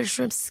garlic butter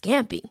shrimp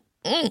scampi.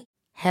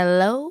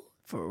 Hello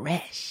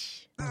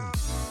Fresh.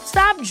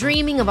 Stop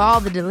dreaming of all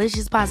the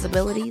delicious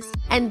possibilities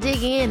and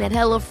dig in at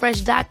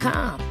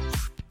HelloFresh.com.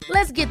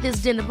 Let's get this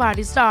dinner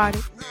party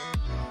started.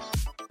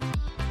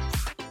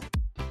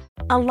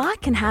 A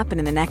lot can happen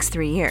in the next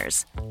 3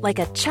 years. Like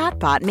a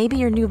chatbot may be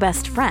your new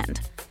best friend.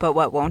 But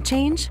what won't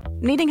change?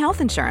 Needing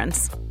health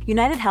insurance.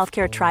 United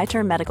Healthcare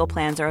Tri-Term Medical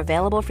Plans are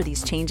available for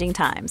these changing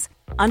times.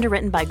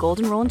 Underwritten by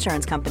Golden Rule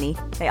Insurance Company,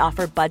 they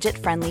offer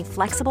budget-friendly,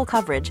 flexible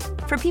coverage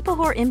for people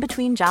who are in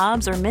between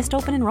jobs or missed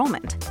open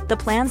enrollment. The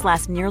plans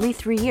last nearly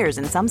 3 years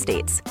in some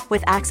states,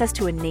 with access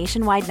to a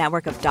nationwide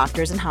network of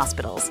doctors and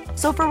hospitals.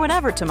 So for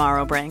whatever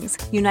tomorrow brings,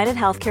 United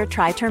Healthcare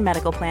Tri-Term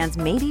Medical Plans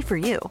may be for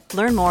you.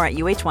 Learn more at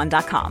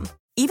uh1.com.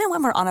 Even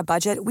when we're on a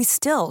budget, we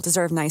still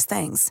deserve nice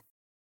things.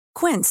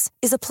 Quince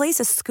is a place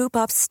to scoop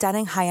up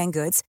stunning high-end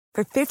goods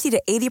for 50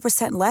 to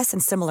 80% less than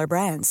similar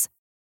brands.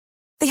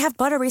 They have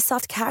buttery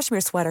soft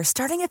cashmere sweaters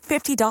starting at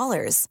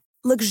 $50,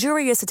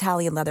 luxurious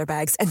Italian leather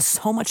bags, and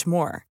so much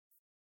more.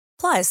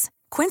 Plus,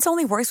 Quince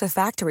only works with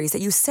factories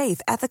that use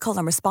safe, ethical,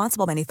 and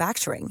responsible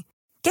manufacturing.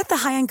 Get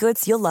the high-end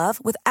goods you'll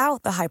love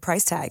without the high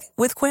price tag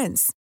with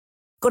Quince.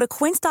 Go to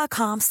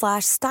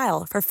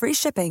quince.com/style for free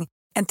shipping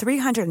and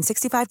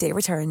 365-day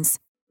returns.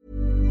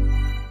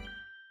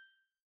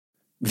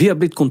 Vi har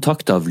blitt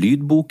kontaktet av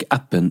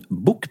lydbokappen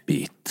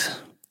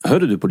BookBeat.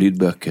 Hører du på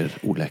lydbøker,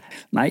 Olek?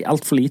 Nei,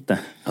 alt for lite.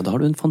 Ja, da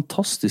har du en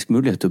fantastisk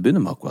mulighet til å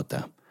begynne med akkurat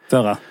det.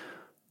 Føre.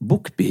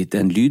 BookBeat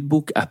er en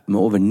lydbokapp med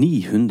over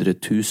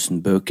 900 000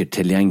 bøker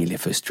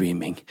tilgjengelig for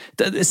streaming.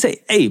 Si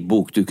en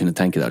bok du kunne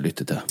tenke deg å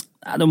lytte til.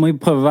 Ja, da må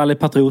jeg prøve å være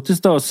litt patriotisk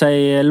da, og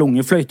si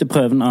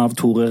Lungefløyteprøven av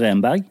Tore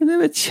Renberg. Det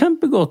er et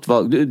kjempegodt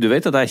valg. Du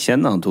vet at jeg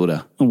kjenner han,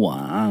 Tore?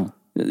 Wow.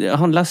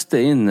 Han leste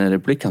inn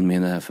replikkene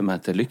mine for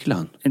meg til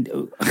Lykkeland.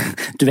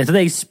 Du vet at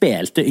jeg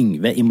spilte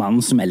Yngve i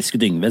Mannen som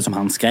elsket Yngve, som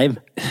han skrev?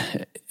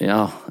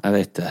 Ja, jeg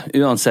vet det.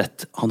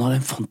 Uansett, han har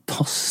en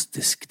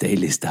fantastisk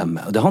deilig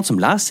stemme. Og det er han som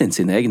leser inn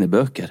sine egne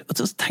bøker.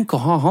 Tenk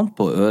å ha han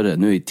på øret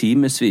nå i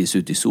timesvis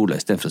ute i sola,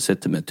 i stedet for å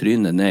sitte med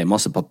trynet ned i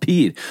masse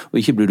papir, og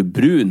ikke blir du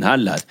brun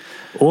heller.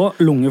 Og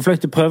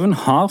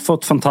Lungefløyteprøven har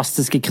fått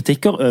fantastiske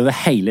kritikker over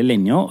hele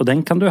linja, og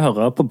den kan du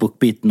høre på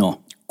BookBeat nå.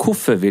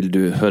 Hvorfor vil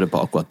du høre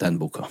på akkurat den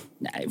boka?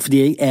 Nei,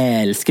 fordi jeg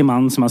elsker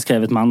mannen som har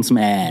skrevet Mannen som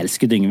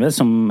elsker Yngve,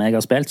 som jeg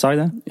har spilt, sa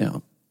jeg det?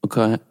 Ja, og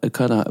hva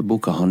er det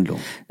boka handler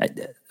om? Nei,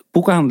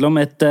 boka handler om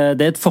det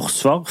er et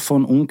forsvar for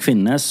en ung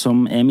kvinne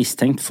som er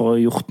mistenkt for å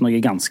ha gjort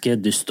noe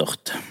ganske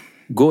dystert.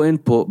 Gå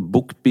inn på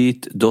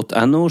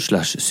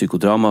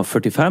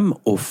bookbeat.no/psykodrama45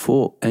 og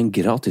få en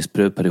gratis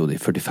prøveperiode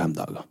i 45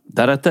 dager.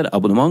 Deretter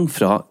abonnement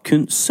fra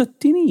kun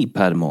 79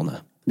 per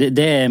måned.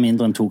 Det er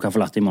mindre enn 2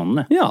 kaffelatte i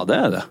måneden. Ja, det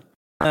er det.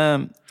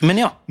 Men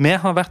ja, vi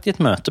har vært i et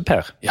møte,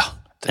 Per. Ja.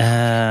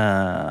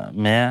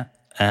 Med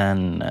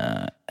en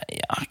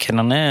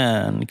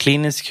en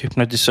klinisk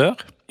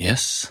hypnotisør.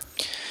 Yes.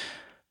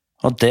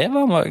 Og det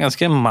var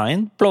ganske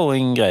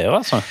mind-blowing greier,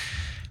 altså.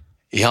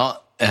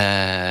 Ja,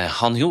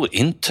 han gjorde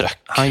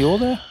inntrykk. Han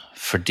gjorde det.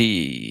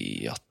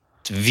 Fordi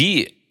at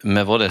vi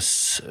med våre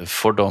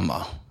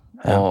fordommer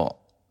og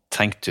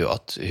tenkte jo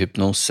at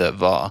hypnose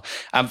var...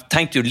 Jeg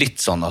tenkte jo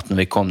litt sånn at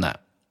når vi kom ned,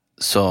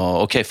 så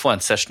ok, få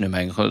en session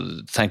med en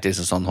gang. Tenkte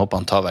liksom sånn, håper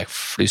han tar vekk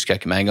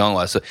flyskrekken med en gang,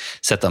 og så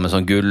setter han med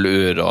sånn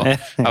gullur, og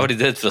jeg var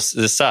litt redd for å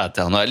se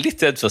til han, og jeg er litt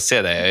redd for å se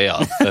det i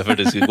øynene, for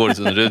det skulle gå litt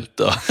sånn rundt.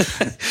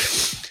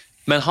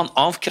 Men han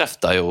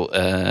avkreftet jo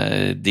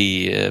de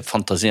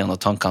fantasiene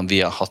og tankene vi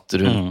har hatt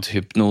rundt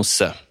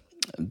hypnose.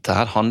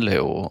 Dette handler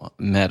jo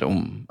mer om,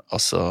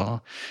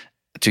 altså...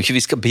 Jeg tror ikke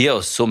vi skal be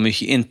oss så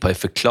mye inn på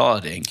en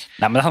forklaring.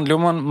 Nei, men det handler jo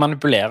om å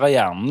manipulere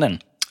hjernen din.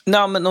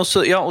 Nei, men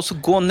også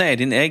gå ned i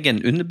din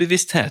egen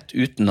underbevissthet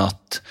uten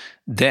at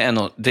det er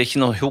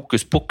ikke noe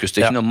hokus pokus,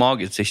 det er ikke noe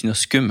magisk, det er ikke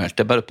noe skummelt.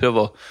 Det er bare å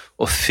prøve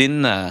å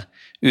finne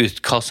ut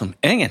hva som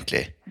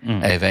egentlig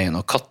er i veien,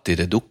 og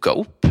når det dukker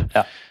opp,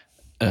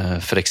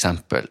 for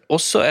eksempel. Og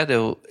så er det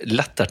jo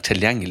lettere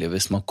tilgjengelig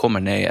hvis man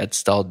kommer ned i et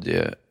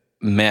stadie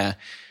med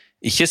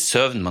ikke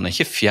søvn, man er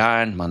ikke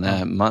fjern,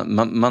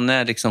 man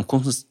er liksom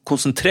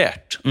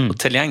konsentrert og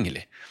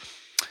tilgjengelig.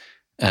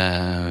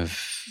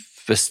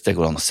 Hvis det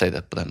går an å si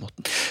det på den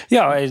måten.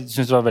 Ja, jeg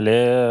synes det var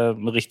veldig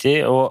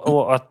riktig,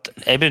 og at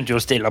jeg begynte jo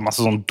å stille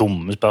masse sånne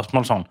dumme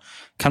spørsmål, sånn,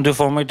 kan du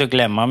få meg til å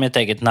glemme mitt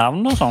eget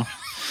navn og sånn?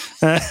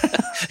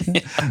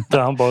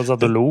 Da han bare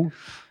satt og lo.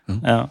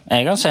 Ja,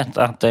 jeg har sett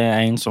at det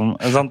er en som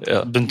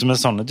begynte med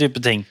sånne type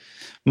ting,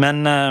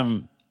 men...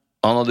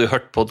 Han hadde jo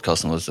hørt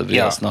podcasten vår, så vi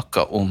har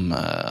snakket om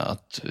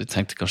at vi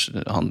tenkte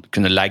kanskje han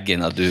kunne legge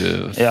inn at du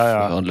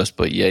hadde lyst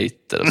på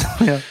geiter.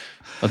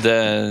 Og det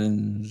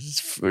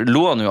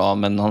lo han jo av,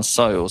 men han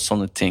sa jo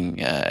sånne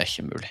ting er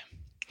ikke mulig.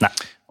 Nei.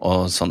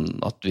 Og sånn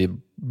at vi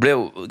ble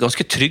jo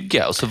ganske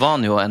trygge, og så var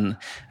han jo en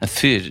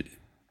fyr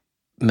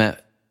med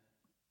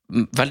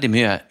veldig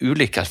mye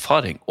ulik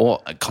erfaring, og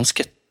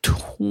ganske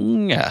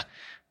tunge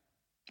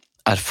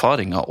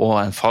erfaringer og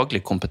en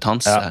faglig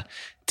kompetanse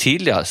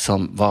tidligere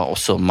som var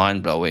også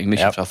mind-blowing,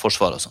 mye fra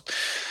forsvaret og sånn.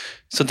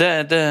 Så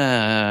det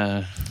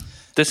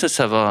synes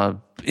jeg var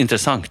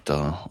interessant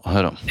å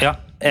høre om. Ja,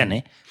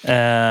 enig.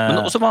 Men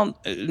også var han,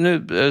 nå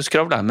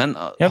skravler jeg, men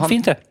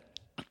fint det.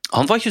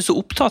 Han var ikke så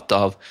opptatt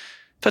av,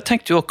 for jeg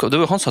tenkte jo, det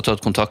var jo han som hadde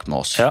tatt kontakt med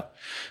oss,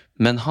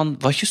 men han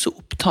var ikke så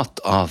opptatt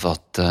av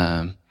at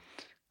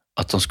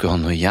han skulle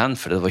ha noe igjen,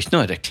 for det var ikke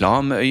noe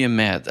reklameøye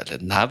med, eller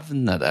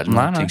nevne det, eller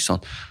noe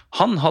sånt.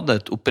 Han hadde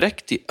et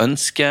oppriktig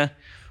ønske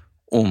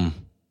om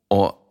å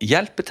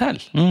hjelpe til,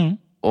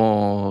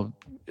 og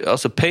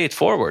altså pay it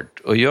forward,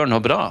 og gjøre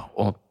noe bra,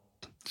 og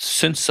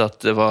synes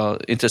at det var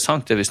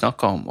interessant det vi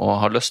snakket om,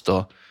 og har lyst til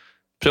å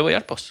prøve å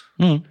hjelpe oss.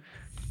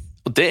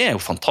 Og det er jo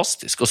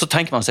fantastisk. Og så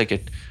tenker man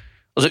sikkert,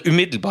 altså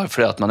umiddelbart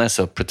fordi at man er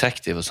så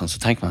protective og sånn, så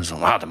tenker man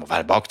sånn, det må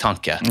være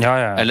baktanke.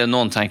 Eller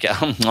noen tenker,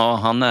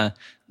 han er,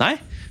 nei,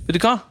 vet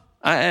du hva?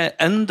 Jeg er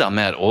enda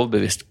mer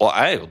overbevist, og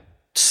jeg er jo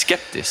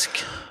skeptisk.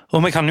 Og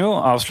vi kan jo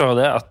avsløre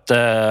det at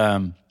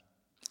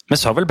vi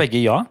sa vel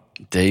begge ja.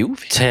 Det gjorde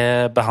vi.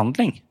 Til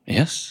behandling.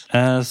 Yes.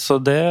 Så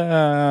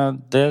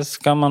det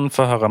skal man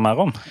få høre mer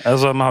om.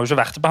 Altså, vi har jo ikke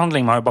vært til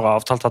behandling, vi har jo bare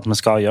avtalt at vi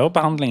skal gjøre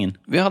behandlingen.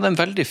 Vi hadde en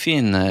veldig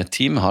fin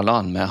time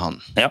halvannen med han,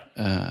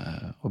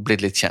 og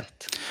blitt litt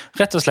kjent.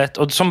 Rett og slett,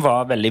 og som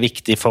var veldig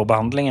viktig for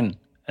behandlingen,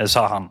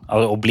 sa han,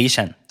 å bli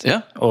kjent.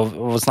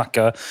 Og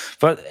snakke.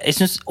 For jeg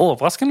synes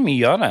overraskende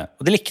mye av det,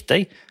 og det likte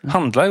jeg,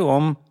 handler jo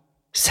om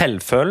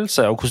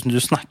selvfølelse, og hvordan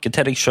du snakker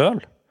til deg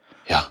selv.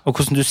 Og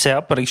hvordan du ser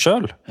på deg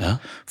selv.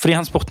 Fordi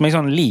han spurte meg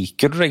sånn,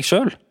 liker du deg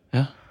selv?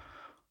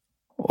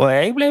 Og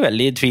jeg ble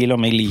veldig i tvil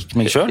om jeg liker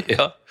meg selv.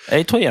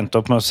 Jeg tror jeg endte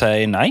opp med å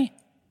si nei.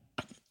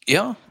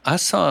 Ja,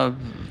 jeg sa...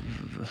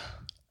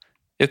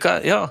 Hva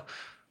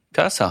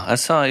jeg sa? Jeg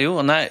sa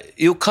nei.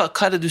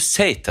 Hva er det du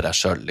sier til deg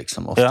selv,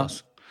 liksom,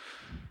 oftest?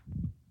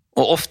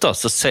 Og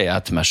oftest så sier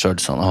jeg til meg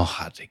selv sånn,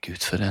 herregud,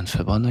 for en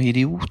forbannet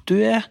idiot du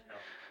er.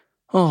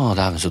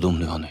 Det er så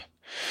dum du var nå.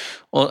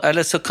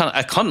 Eller så kan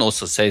jeg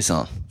også si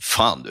sånn,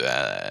 faen, du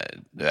er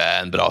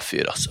en bra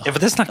fyr, altså. Ja, for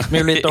det snakket vi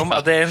jo litt om,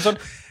 at det er en sånn,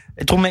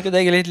 jeg tror meg og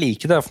deg er litt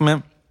like der, for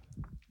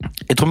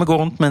jeg tror vi går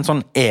rundt med en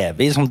sånn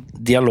evig sånn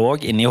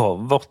dialog inni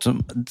hodet vårt,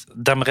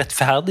 der vi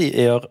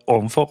rettferdiggjør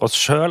overfor oss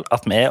selv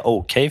at vi er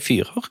ok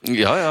fyrer.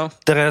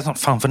 Det er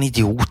sånn, faen for en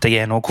idiot jeg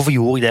er nå, hvorfor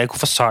gjorde jeg det,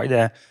 hvorfor sa jeg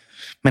det?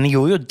 Men jeg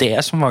gjorde jo det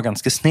som var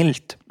ganske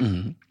snilt.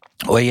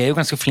 Og jeg er jo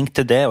ganske flink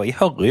til det, og jeg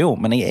hører jo,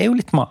 men jeg er jo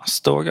litt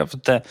mast også, for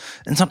det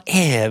er en sånn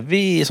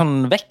evig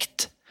sånn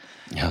vekt.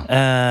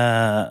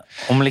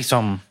 Om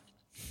liksom...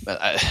 Men,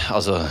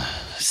 altså,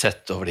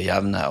 sett over det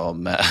jevne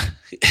om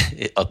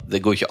at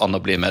det går ikke an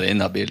å bli mer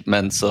inhabil,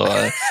 men så...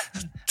 Jeg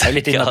er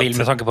litt inhabil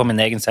med tanke på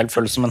min egen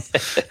selvfølelse,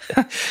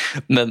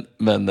 men...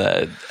 men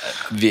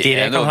vi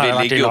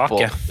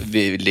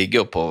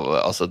ligger jo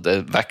på, altså,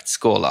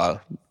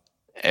 vektskåla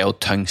er jo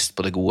tyngst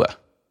på det gode.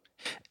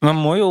 Man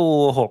må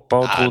jo håpe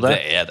og tro det.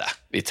 Det er det.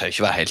 Vi trenger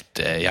ikke være helt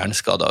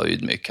hjerneskadet og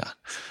ydmyke.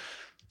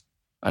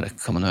 Eller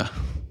hva man gjør?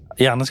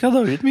 Hjerneskadet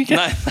og ydmyke?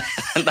 Nei,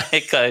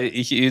 ikke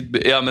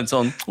ydmyke. Ja, men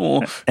sånn,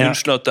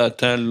 unnslått deg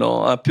til, og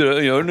jeg prøver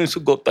å gjøre det så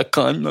godt jeg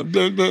kan.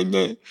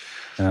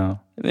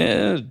 Det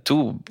er 2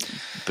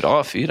 bra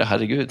fyre,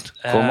 herregud.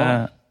 Kom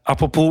an.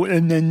 Apropos,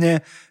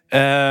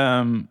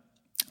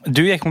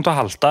 du gikk rundt og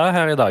halta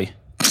her i dag.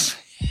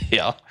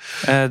 Ja.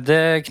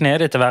 Det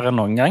kneet ditt er verre enn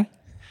noen gang.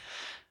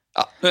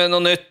 Ja, det er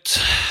noe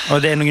nytt.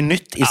 Og det er noe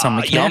nytt i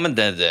samme kne? Ja, men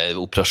det er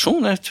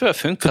operasjon, jeg tror jeg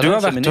funker. For du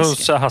har vært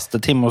hos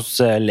hastetime hos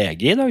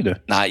lege i dag, du?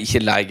 Nei, ikke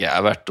lege. Jeg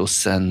har vært hos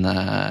en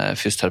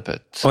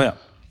fysioterapeut.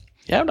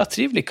 Jævla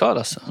trivelig kar,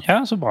 altså.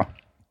 Ja, så bra.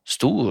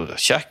 Stor,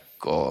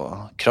 kjekk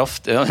og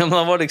kraftig. Ja, men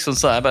han var liksom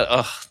så, jeg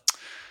bare,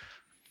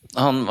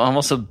 han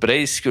var så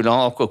breiskull,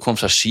 han akkurat kom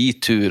fra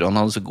skitur, han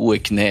hadde så gode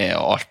kne,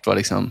 og alt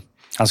var liksom...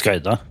 Han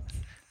skrøyda.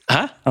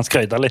 Hæ? Han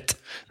skrøyda litt.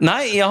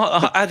 Nei,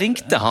 jeg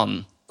ringte han,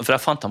 for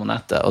jeg fant ham på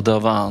nettet, og da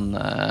var han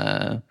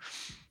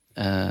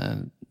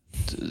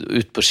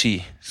ut på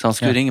ski, så han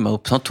skulle ringe meg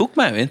opp. Så han tok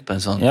meg jo inn på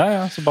en sånn...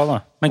 Ja, så bra da.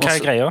 Men hva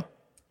er greia?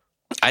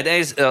 Nei, det er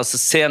altså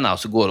sener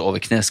som går over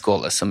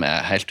kneskålet som er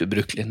helt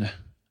ubrukelig nå.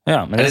 Ja,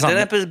 men det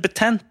er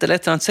betent, eller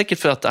et eller annet, sikkert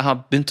for at jeg har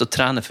begynt å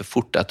trene for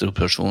fort etter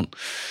operasjon.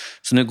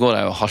 Så nå går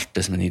jeg jo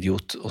halter som en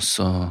idiot, og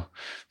så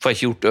får jeg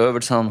ikke gjort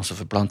øvelsene, og så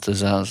forplanter det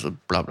seg, og så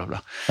bla bla bla.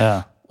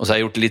 Og så har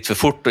jeg gjort det litt for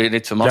fort og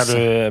litt for masse.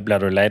 Blir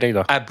du lei deg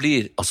da? Jeg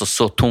blir altså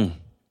så tung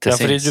til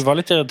fordi du var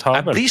litt irritabel.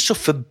 Jeg blir så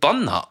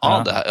forbannet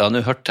av det. Ja,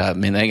 nå hørte jeg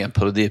min egen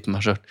parodi på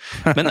meg selv.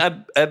 Men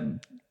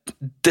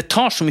det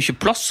tar så mye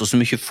plass og så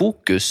mye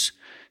fokus,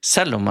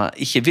 selv om jeg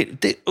ikke vil.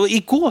 Og i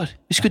går,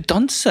 vi skulle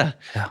danse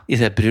i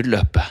det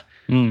bryllupet.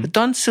 Jeg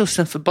danser hos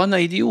en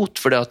forbannet idiot,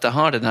 fordi at jeg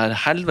har den her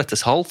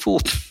helvetes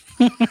halvfot.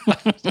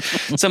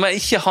 Som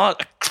jeg ikke har.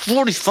 Jeg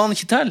får det faen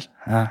ikke til.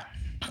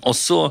 Og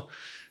så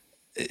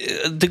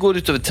det går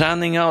utover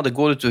treninga, og det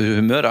går utover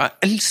humøret. Jeg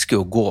elsker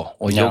å gå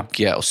og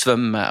jogge og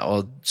svømme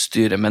og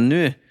styre, men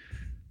nå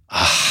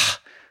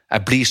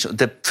jeg blir så,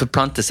 det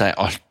forplanter seg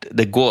alt.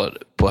 Det går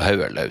på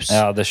hodet løs.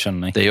 Ja, det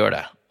skjønner jeg. Det gjør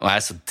det. og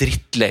jeg så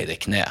drittlei det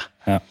kneet.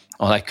 Ja.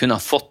 Og jeg kunne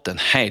ha fått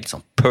en helt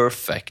sånn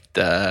perfect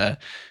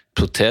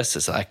protese,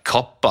 så jeg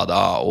kappet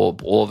da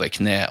over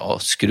kne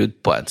og skrudd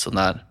på en sånn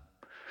der.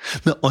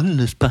 Med all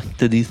respekt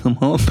til de som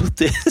har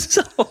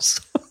protese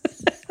også.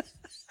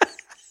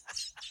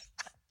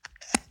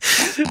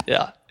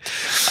 Ja.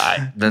 Nei,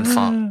 men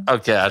faen.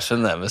 Ok, jeg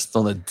skjønner hvis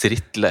noen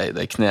drittlei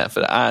det kne,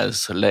 for jeg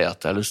så lei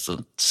at jeg har lyst til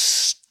å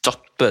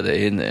stappe det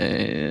inn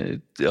i,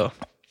 ja,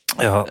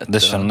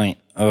 det skjønner jeg.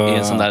 I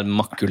en sånn der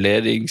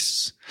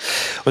makulerings...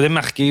 Og det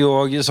merker jeg jo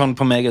også sånn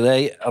på meg og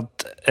deg,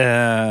 at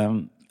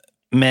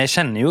vi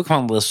kjenner jo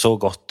hverandre så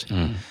godt,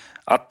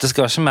 at det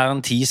skal ikke mer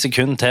enn 10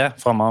 sekunder til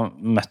fra man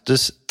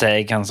møttes til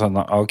jeg kan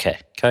sånn, ok,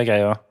 hva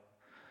greia?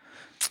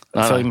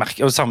 For jeg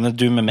merker, og sammen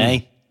du med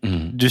meg,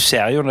 du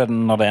ser jo det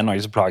når det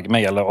noe som plager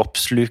meg, eller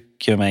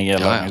oppsluker meg,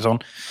 eller noe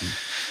sånt.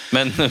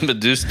 Men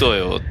du står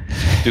jo,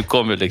 du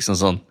kommer jo liksom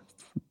sånn,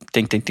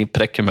 ting,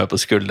 prekker meg på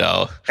skuldra,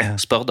 og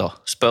spør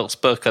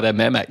hva det er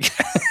med meg.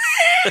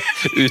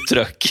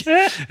 Uttrykk.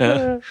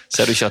 Ja.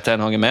 Ser du ikke at det er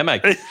noe med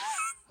meg?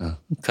 Ja.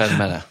 Hva er det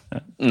med det?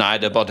 Nei,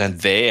 det er bare den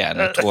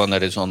veden. Jeg tror han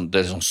er litt sånn,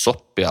 det er sånn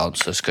sopp i han,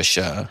 så jeg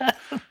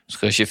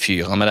skal ikke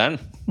fyre med den.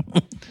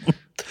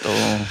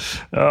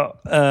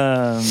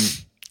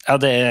 Ja,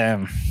 det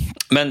er...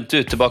 Men du,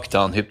 tilbake til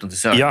han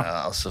hypnotisøren,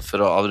 altså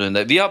for å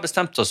avrunde. Vi har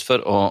bestemt oss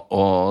for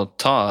å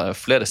ta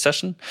flere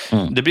session.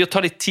 Det blir å ta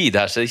litt tid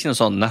her, så det er ikke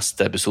noe sånn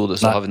neste episode,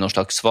 så har vi noen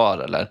slags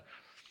svar, eller...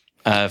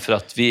 For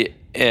at vi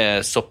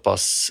er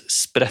såpass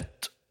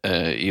spredt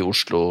i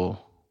Oslo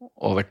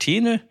over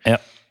tid nå. Ja.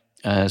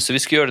 Så vi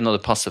skal gjøre det når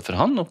det passer for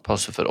han, og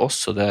passer for oss,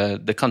 og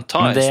det kan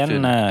ta en stund.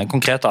 Men det er en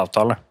konkret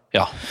avtale.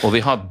 Ja, og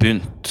vi har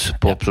begynt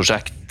på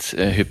prosjekt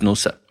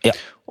hypnose. Ja.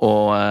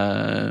 Og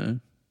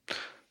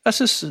jeg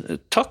synes,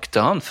 takk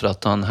til han for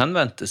at han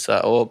henvendte seg,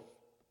 og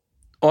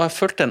jeg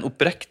følte en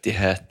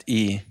opprektighet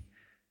i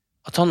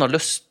at han har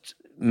lyst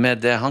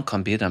med det han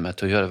kan bidra med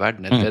til å gjøre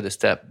verden et bedre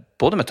sted,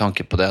 både med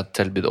tanke på det å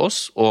tilbyde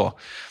oss, og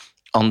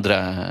andre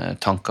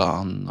tanker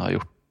han har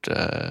gjort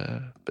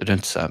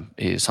rundt seg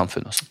i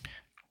samfunnet også.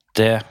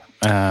 Det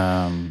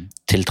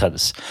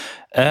tiltredes.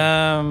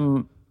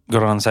 Går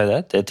det an å si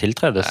det? Det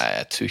tiltredes? Nei,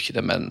 jeg tror ikke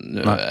det, men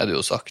nå er det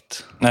jo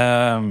sagt.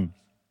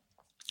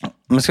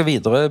 Vi skal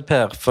videre,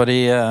 Per,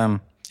 fordi...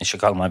 Ikke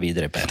kall meg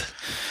videre, Per.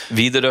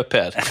 Videre,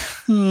 Per.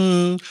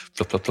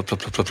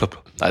 Flopp.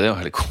 Nei, det er jo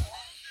heller god.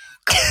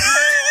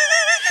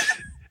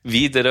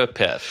 Videre,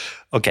 Per.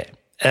 Ok.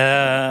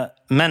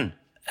 Men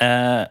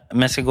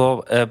vi skal gå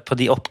på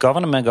de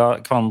oppgavene vi ga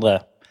hverandre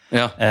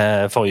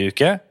forrige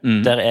uke,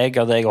 der jeg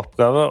hadde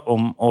oppgave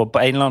om å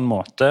på en eller annen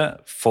måte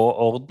få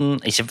orden,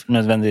 ikke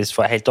nødvendigvis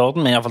få helt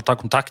orden, men i hvert fall ta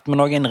kontakt med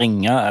noen,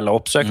 ringe eller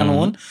oppsøke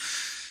noen,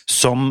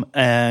 som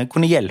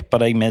kunne hjelpe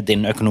deg med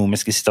din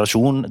økonomiske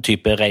situasjon,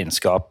 type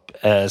regnskap,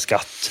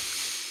 skatt,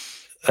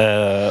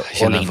 jeg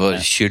kjenner for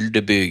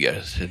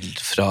kyldebyger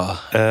fra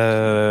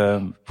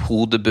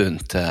hodebunn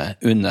til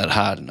under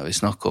her når vi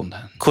snakker om det.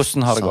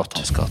 Hvordan har det gått?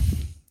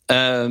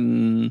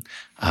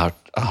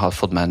 Jeg har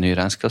fått meg en ny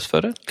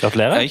regnskapsfører.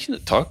 Gratulerer.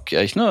 Takk, jeg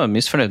er ikke noe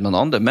misfornøyd med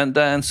den andre, men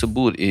det er en som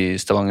bor i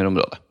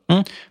Stavanger-området,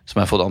 som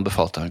jeg har fått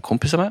anbefalt av en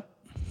kompis av meg,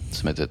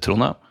 som heter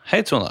Trona.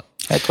 Hei, Trona.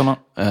 Hei, Trona.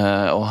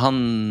 Og han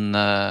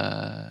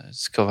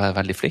skal være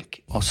veldig flink,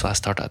 og så har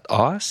jeg startet et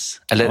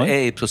AS, eller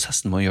er i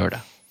prosessen med å gjøre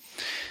det,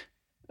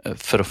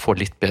 for å få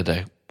litt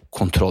bedre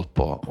kontroll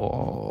på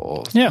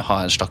og ha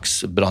en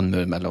slags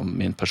brannmur mellom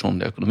min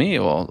personlige økonomi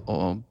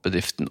og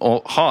bedriften,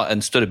 og ha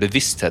en større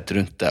bevissthet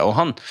rundt det. Og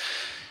han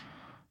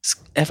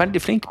er veldig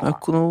flink med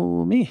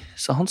økonomi,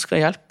 så han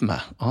skal hjelpe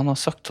meg, og han har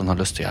sagt han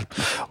har lyst til å hjelpe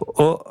meg.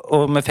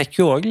 Og vi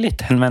fikk jo også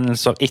litt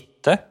henvendelser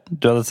etter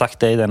du hadde sagt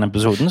det i denne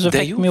episoden, så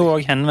fikk vi jo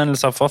også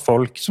henvendelser fra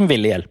folk som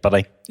ville hjelpe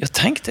deg. Ja,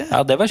 tenk det.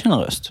 Ja, det var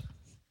generøst.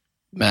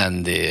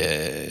 Men de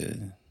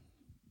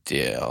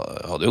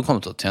hadde jo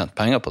kommet til å tjene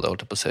penger på det,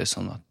 holdt jeg på å si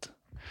sånn at...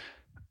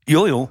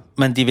 Jo,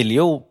 men de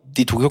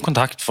tok jo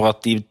kontakt for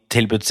at de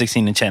tilbød seg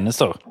sine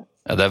tjenester.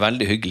 Ja, det er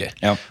veldig hyggelig.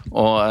 Ja.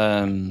 Og,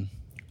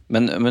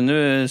 men nå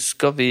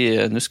skal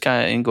jeg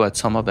inngå et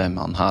samarbeid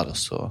med han her, og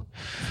så...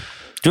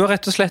 Du har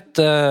rett og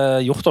slett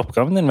gjort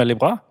oppgaven din veldig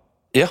bra.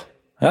 Ja.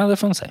 Ja, det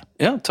får man si.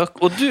 Ja,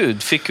 takk. Og du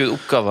fikk jo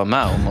oppgave av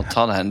meg om å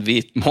ta deg en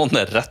hvit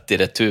måned rett i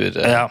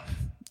retur. Ja,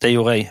 det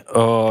gjorde jeg.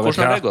 Og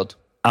hvordan har det gått?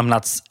 I'm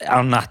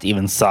not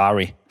even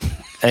sorry.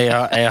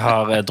 Jeg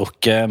har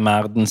drukket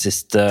mer den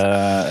siste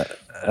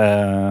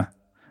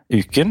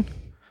uken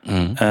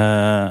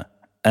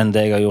enn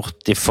det jeg har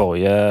gjort de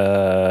forrige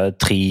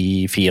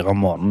 3-4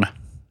 månedene.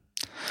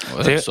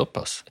 Det er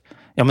såpass.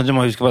 Ja, men du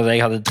må huske på at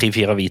jeg hadde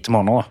 3-4 hvite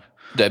måneder.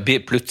 Det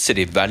blir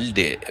plutselig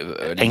veldig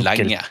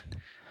lenge.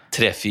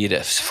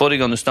 3-4.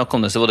 Forrige gang du snakket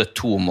om det, så var det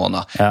 2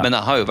 måneder. Ja. Men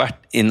jeg har jo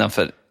vært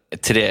innenfor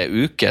 3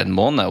 uker, en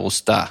måned hos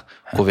deg,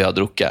 hvor vi har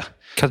drukket.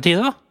 Hva tid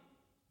da?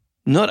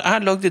 Når jeg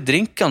lagde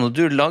drinkene, og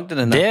du lagde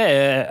den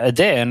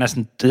Det er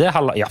nesten, i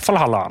hvert fall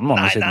halvannen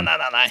måned siden.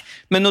 Nei.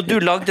 Men når du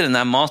lagde den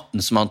der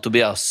maten som han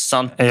Tobias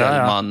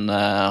Santelmann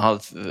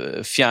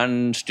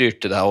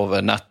fjernstyrte deg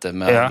over nettet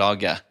med å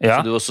lage,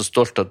 så du var så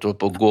stolt at du var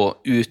på å gå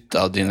ut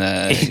av dine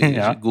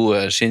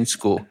gode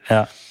skinnsko.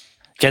 Ja.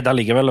 Okay, der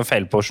ligger vel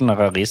feilporsjoner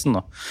av risen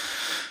da.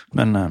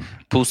 Men,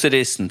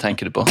 poserisen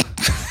tenker du på?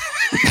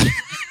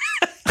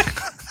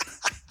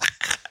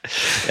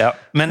 Ja,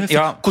 men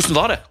Hvordan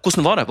var det?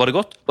 Var det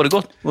godt?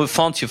 Du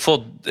faen ikke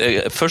fått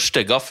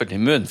første gaffel i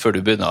munnen før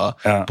du begynner å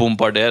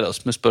bombardere oss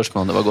med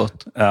spørsmål om det var godt.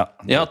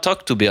 Ja,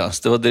 takk Tobias,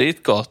 det var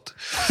dritgodt.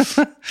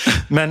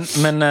 men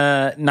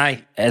nei,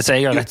 så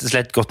jeg har rett og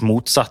slett gått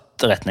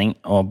motsatt retning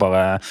og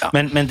bare,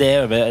 men det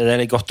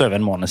er godt over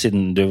en måned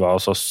siden du var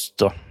hos oss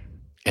da.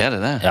 Er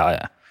det det?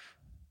 Ja.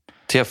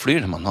 Tida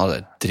flyr når man har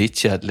det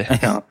dritkjedelig.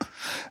 Ja.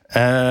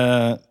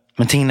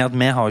 Men tingen er at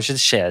vi har jo ikke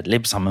det kjedelig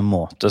på samme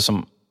måte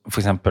som for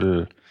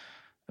eksempel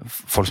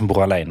folk som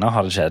bor alene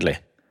har det kjedelig.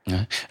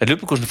 Jeg lurer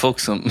på hvordan folk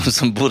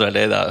som bor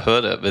alene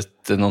hører, hvis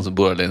det er noen som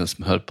bor alene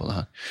som hører på det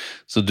her.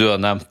 Så du har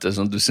nevnt det,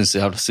 sånn, du synes det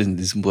er jævla synd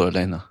de som bor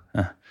alene.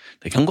 Ja.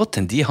 Det kan godt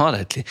hende de har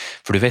et litt,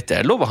 for du vet det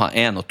er lov å ha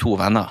 1 og 2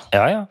 venner.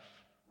 Ja.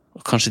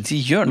 Og kanskje de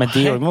gjør noe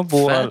helt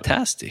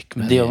fantastisk.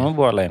 De gjør må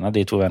bo alene,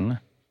 de 2 vennene.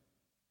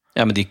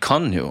 Ja, men de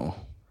kan jo...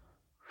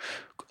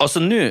 Altså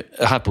nå,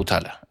 her på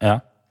hotellet,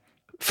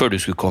 før du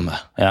skulle komme,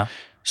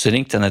 så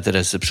ringte jeg ned til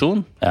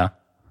resepsjonen,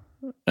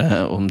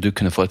 om du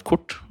kunne få et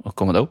kort og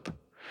komme deg opp.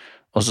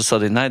 Og så sa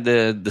de, nei, det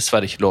er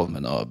dessverre ikke lov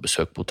med noe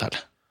besøk på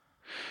hotellet.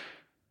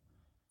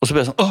 Og så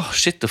ble jeg sånn,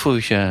 shit, da får vi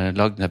ikke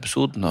lage den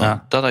episoden, og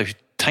det hadde jeg jo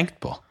ikke tenkt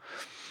på.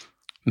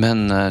 Men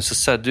så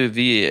sa jeg,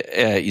 vi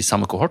er i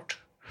samme kohort,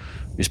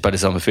 vi spiller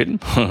i samme film,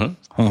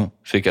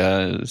 fikk jeg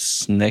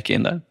sneke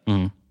inn der,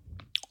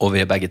 og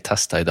vi er begge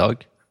testet i dag,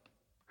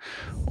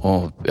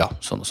 og ja,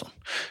 sånn og sånn.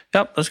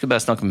 Ja, da skulle jeg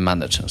bare snakke med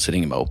manageren, så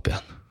ringer jeg meg opp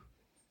igjen.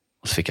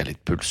 Og så fikk jeg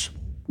litt puls.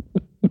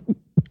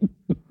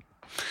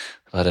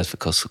 Jeg var redd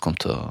for hva som kom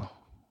til å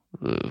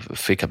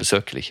fikk jeg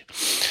besøk eller ikke.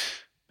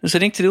 Men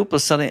så ringte de opp og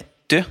sa de,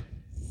 du,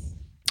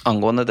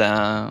 angående det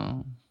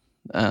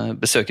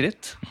besøket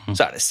ditt,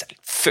 så er det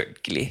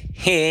selvfølgelig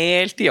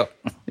helt i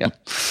orden. Ja.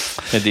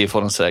 Med de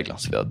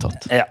forhåndsreglene som vi hadde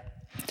tatt. Ja.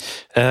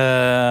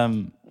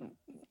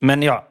 Men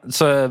ja,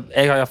 så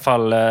jeg har i hvert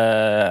fall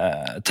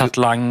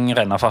tatt lang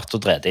rennafart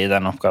og drevet i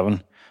den oppgaven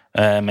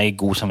med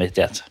god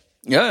samvittighet.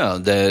 Ja,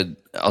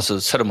 altså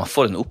selv om man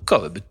får en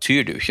oppgave,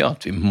 betyr det jo ikke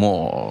at vi må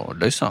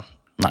løse den.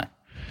 Nei.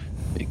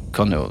 Vi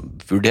kan jo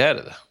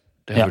vurdere det.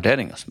 Det er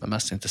vurderingen som er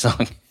mest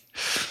interessant.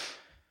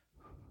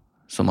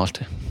 Som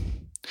alltid.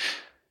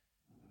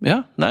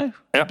 Ja, nei.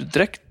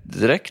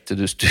 Direkte,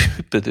 du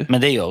stuper, du. Men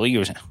det gjør jeg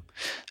jo ikke.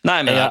 Nei,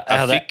 men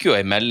jeg fikk jo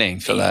en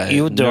melding fra deg.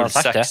 Jo, du har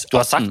sagt det. Du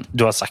har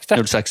sagt det.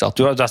 0618.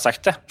 Du har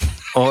sagt det.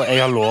 Og jeg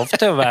har lov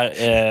til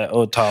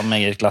å ta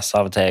meg et glass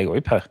av te, jeg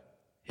også, Per.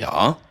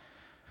 Ja,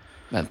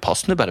 men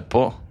pass nå bare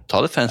på.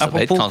 Ta det fens, jeg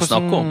vet hva han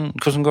snakker om.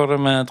 Hvordan går det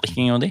med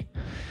drikking og de?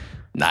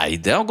 Nei,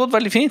 det har gått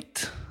veldig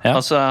fint.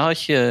 Altså,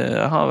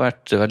 jeg har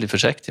vært veldig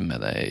forsiktig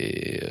med det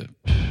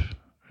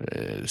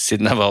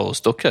siden jeg var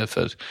hos dere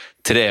for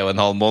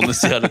 3,5 måneder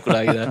siden, eller hvor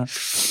lenge det er.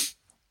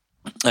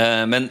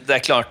 Men det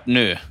er klart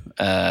nå,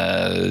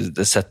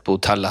 det sitter på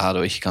hotellet her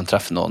og ikke kan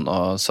treffe noen,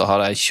 og så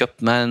har jeg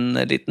kjøpt meg en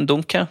liten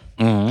dunke.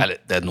 Eller,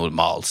 det er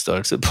normal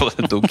størrelse på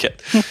en dunke,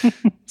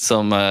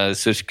 som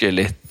surker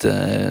litt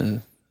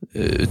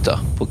ut da,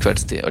 på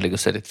kveldstid, og ligger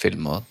og ser litt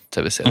film og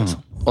TV-serier.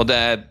 Og det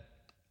er,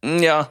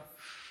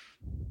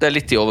 det er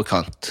litt i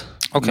overkant,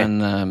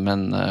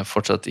 men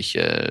fortsatt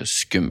ikke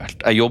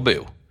skummelt. Jeg jobber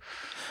jo.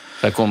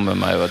 Jeg kommer med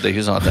meg, det er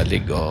ikke sånn at jeg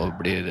ligger og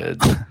blir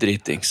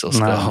dritings og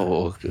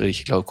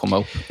ikke klarer å komme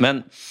opp.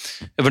 Men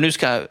for nå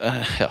skal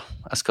jeg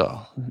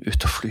skal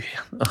ut og fly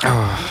igjen.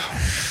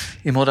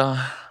 I morgen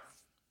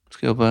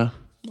skal jeg jobbe,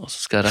 og så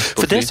skal jeg rett på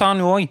fly. For det sa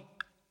han jo også.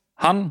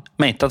 Han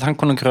mente at han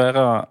kunne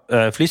kurere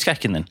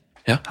flyskrekken din.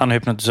 Han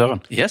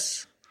hypnotisøren.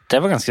 Yes.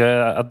 Det var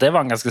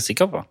han ganske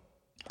sikker på.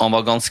 Han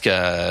var ganske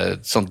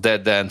sånn,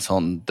 det er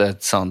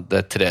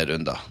 3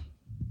 runder.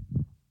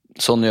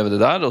 Sånn gjør vi det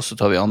der, og så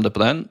tar vi andre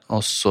på den,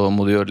 og så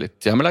må du gjøre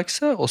litt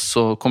hjemmelekse, og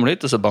så kommer du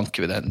hit, og så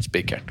banker vi den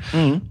spikeren.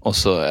 Og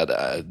så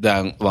det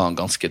var han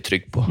ganske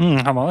trygg på.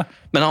 Han var det.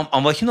 Men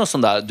han var ikke noe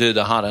sånn der, du,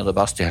 det her er det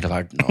beste i hele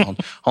verden, og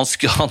han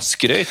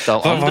skrøt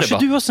av andre. Var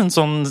ikke du også en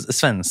sånn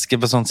svenske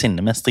på sånn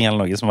sinnemestring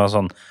eller noe som var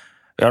sånn,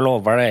 jeg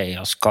lover deg,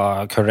 jeg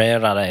skal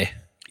kurere deg?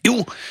 Jo,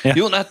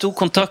 når jeg tok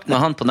kontakt med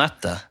han på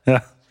nettet.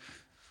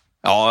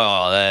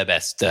 Ja, det er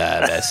beste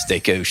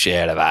kurs i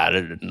hele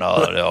verden.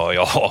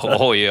 Jeg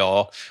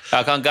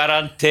kan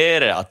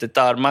garantere at det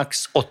tar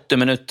maks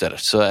 8 minutter,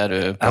 så er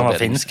du på Han var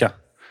finsk, ja.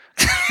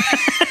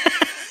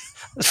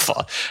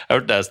 Faen, jeg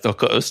hørte jeg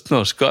snakket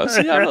østnorsk, så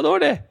jævla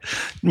dårlig.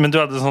 Men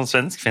du hadde sånn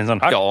svensk-finsk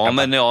sånn? Ja,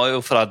 men jeg er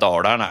jo fra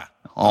Dalarna.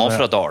 Han er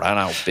fra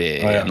Dalarna oppe i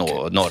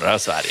norra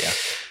Sverige.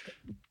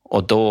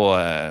 Og da,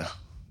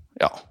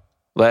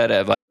 hva er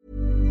det?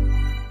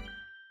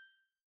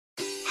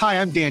 Hi,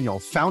 I'm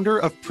Daniel,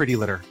 founder of Pretty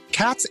Litter.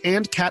 Cats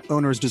and cat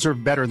owners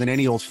deserve better than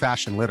any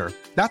old-fashioned litter.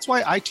 That's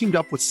why I teamed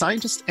up with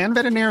scientists and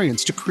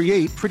veterinarians to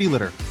create Pretty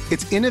Litter.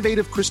 Its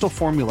innovative crystal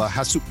formula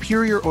has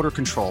superior odor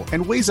control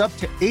and weighs up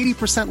to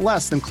 80%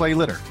 less than clay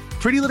litter.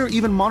 Pretty Litter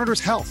even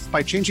monitors health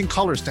by changing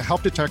colors to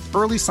help detect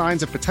early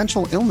signs of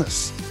potential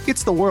illness.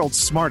 It's the world's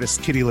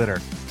smartest kitty litter.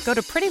 Go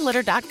to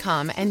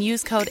prettylitter.com and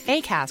use code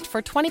ACAST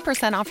for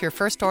 20% off your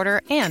first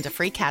order and a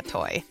free cat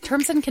toy.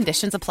 Terms and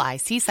conditions apply.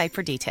 See site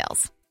for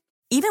details.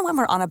 Even when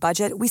we're on a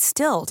budget, we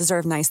still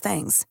deserve nice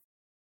things.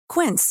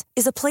 Quince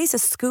is a place to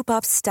scoop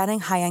up stunning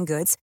high-end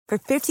goods for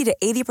 50 to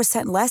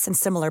 80% less than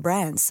similar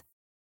brands.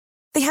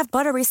 They have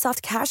buttery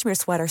soft cashmere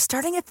sweaters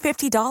starting at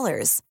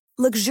 $50,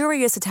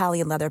 luxurious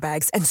Italian leather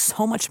bags, and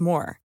so much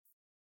more.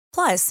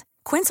 Plus,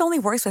 Quince only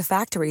works with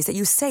factories that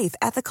use safe,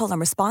 ethical, and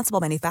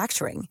responsible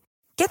manufacturing.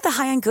 Get the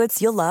high-end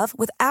goods you'll love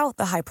without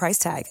the high price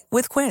tag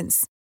with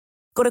Quince.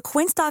 Go to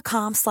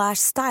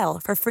quince.com/style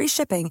for free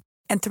shipping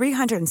and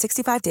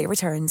 365-day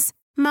returns.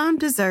 Mom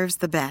deserves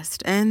the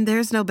best, and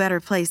there's no better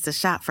place to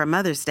shop for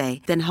Mother's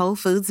Day than Whole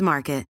Foods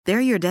Market. They're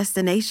your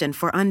destination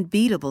for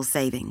unbeatable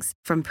savings,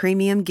 from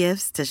premium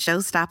gifts to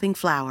show-stopping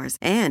flowers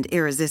and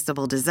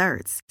irresistible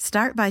desserts.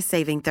 Start by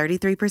saving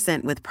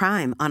 33% with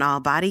Prime on all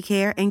body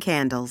care and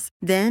candles.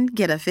 Then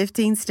get a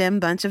 15-stem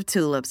bunch of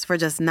tulips for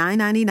just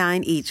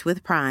 $9.99 each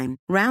with Prime.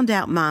 Round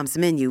out Mom's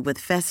menu with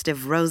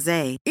festive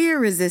rosé,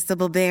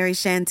 irresistible berry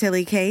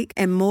chantilly cake,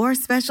 and more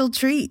special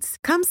treats.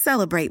 Come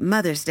celebrate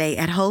Mother's Day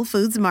at Whole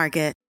Foods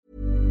Market.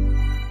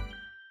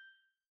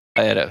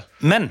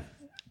 Men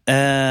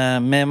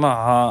vi må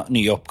ha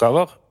nye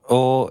oppgaver.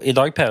 Og i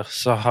dag, Per,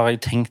 så har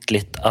jeg tenkt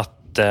litt at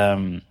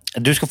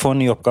du skal få en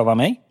ny oppgave av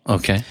meg.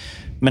 Ok.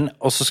 Men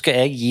også skal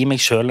jeg gi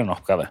meg selv en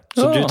oppgave.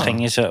 Så du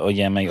trenger ikke å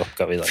gi meg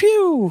oppgave i dag.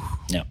 Phew.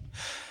 Ja.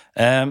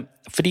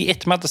 Fordi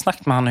etter vi hadde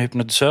snakket med han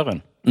hypnotisøren,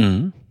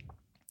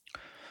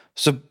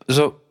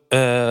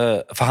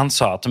 for han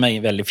sa til meg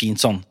veldig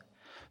fint sånn: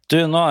 Du,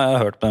 nå har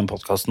jeg hørt på den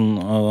podcasten,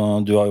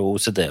 og du har jo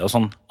OCD og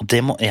sånn, og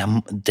det må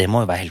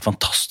jo være helt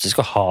fantastisk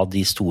å ha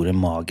de store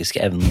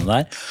magiske evnene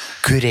der.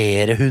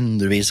 Kurere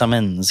hundrevis av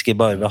mennesker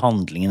bare ved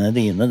handlingene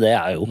dine, det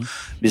er jo,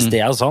 hvis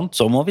det er sant,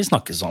 så må vi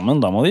snakke sammen,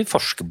 da må vi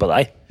forske på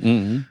deg.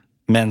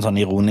 Med en sånn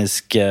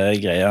ironisk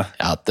greie.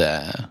 Ja,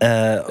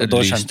 det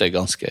lyste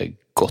ganske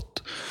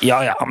godt.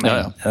 Ja,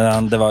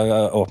 men det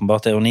var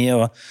åpenbart ironi,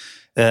 og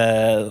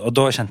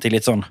da kjente jeg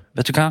litt sånn,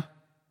 vet du hva?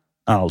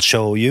 I'll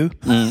show you.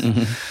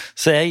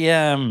 Så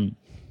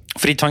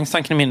fordi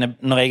tvangstankene mine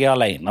når jeg er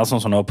alene,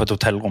 sånn som nå på et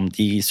hotellrom,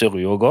 de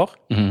surrer jo og går.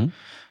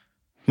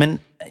 Men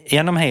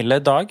gjennom hele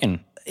dagen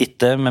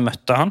etter vi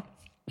møtte han,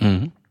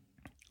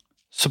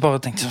 så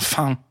bare tenkte jeg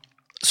faen,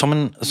 som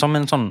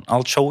en sånn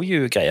I'll show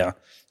you greie,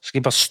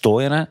 skal jeg bare stå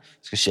i det,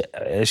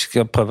 jeg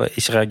skal prøve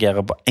ikke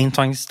reagere på en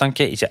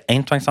tvangstanke, ikke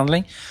en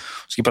tvangshandling,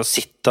 skal jeg bare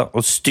sitte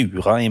og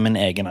sture i min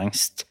egen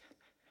angst.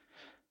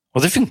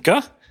 Og det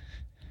funker.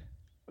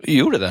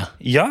 Gjorde det?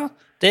 Ja,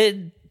 det er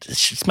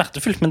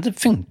smertefullt, men det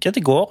funker, det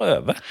går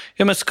over.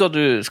 Ja, men skal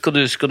du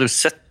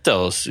sette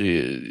oss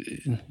i...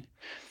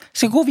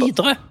 Skal gå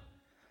videre.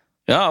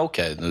 Ja, ok.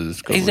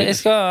 Jeg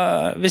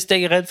skal, hvis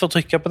jeg er redd for å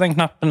trykke på den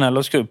knappen,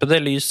 eller skru på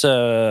det lyset,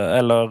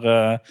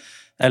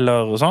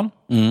 eller sånn,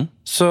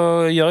 så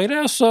gjør jeg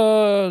det, og så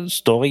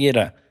står jeg i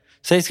det.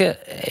 Så jeg skal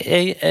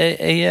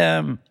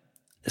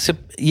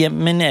gi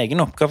min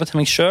egen oppgave til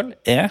meg selv,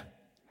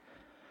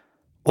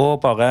 å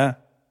bare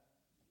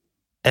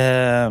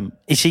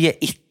ikke gi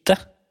etter.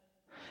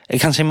 Jeg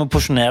kan si jeg må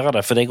porsjonere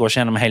det, for det går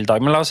ikke gjennom hele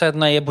dag. Men la oss si at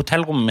når jeg er på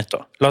hotellrommet mitt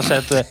da, la oss si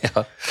at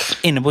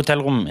inne på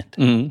hotellrommet mitt,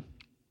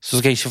 så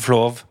skal jeg ikke få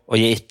lov å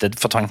gi etter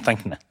for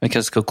tvangstankene. Men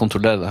hvem skal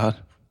kontrollere det her?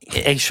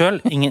 Jeg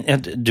selv,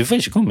 du får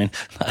ikke komme inn.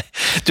 Nei.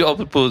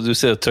 Apropos, du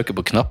ser å trykke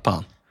på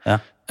knappene. Ja.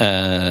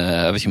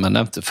 Jeg vet ikke om jeg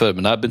nevnte det før,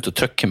 men jeg har begynt å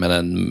trykke med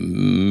den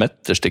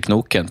midterste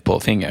knoken på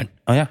fingeren.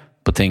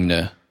 På ting nå.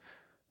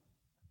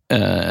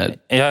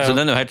 Så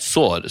den er jo helt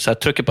sår, så jeg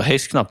trykker på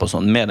heisknapp og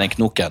sånn med den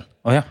knoken.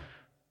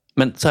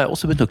 Men så har jeg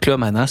også begynt å klø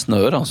meg i nesten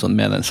og ørene sånn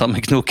med den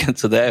samme knoken,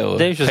 så det er jo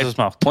ikke så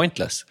smart.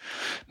 Pointless.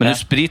 Men nå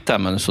spriter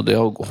jeg meg, så det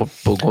har holdt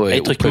på å gå i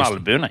Jeg trykker med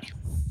albuen, jeg.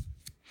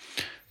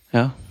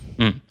 Ja.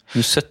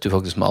 Nå sitter du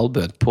faktisk med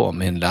albuen på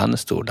min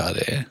lænestol der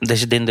i... Det er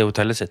ikke din, det er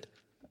hotellet sitt.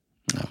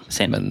 Ja,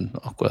 men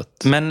akkurat.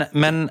 Men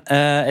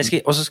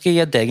også skal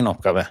jeg gi deg en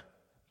oppgave.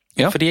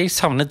 Fordi jeg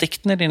savner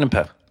diktene dine,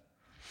 Per.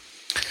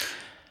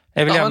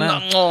 Jeg vil gjerne...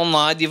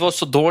 Nei, de var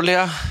så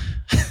dårlige.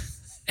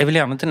 Jeg vil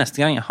gjerne til neste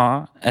gang ha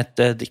et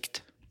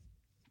dikt.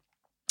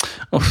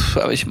 Jeg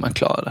vet ikke om jeg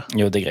klarer det.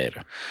 Jo, det greier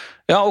du.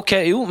 Ja, ok,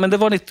 jo, men det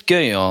var litt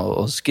gøy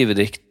å skrive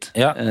dikt.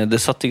 Ja. Det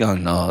satt i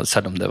gang,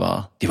 selv om de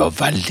var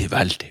veldig,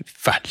 veldig,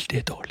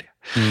 veldig dårlige.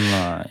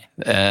 Nei.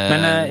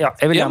 Men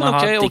jeg vil gjerne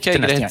ha dikt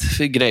til neste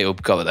gang. Grei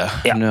oppgave det.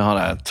 Nå har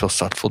jeg tross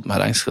alt fått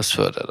meg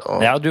regnskapsfører.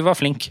 Ja, du var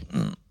flink.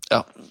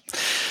 Ja.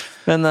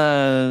 Men,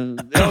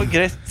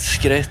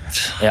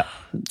 greit. Ja.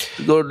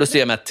 Går du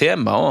til med et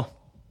tema også?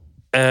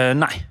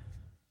 Nei.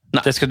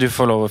 Det skal du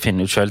få lov å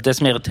finne ut selv. Det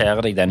som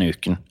irriterer deg denne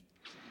uken.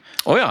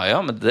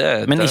 Men det...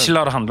 Men ikke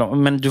la det handle om...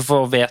 Men du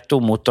får veto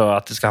mot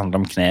at det skal handle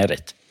om kneet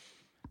ditt.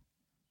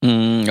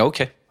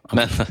 Ok,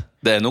 men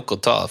det nok å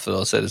ta for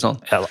å se det sånn.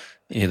 Ja da.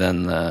 I den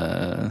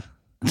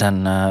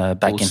bagen.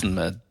 posen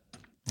med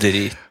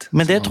drit.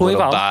 Men det tror jeg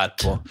var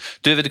alt.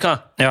 Du, vet du hva?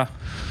 Ja.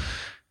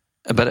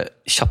 Jeg bare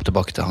kjapt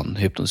tilbake til han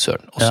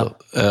hypnotisøren. Også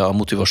av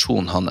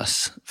motivasjonen hans.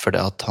 For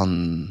det at han,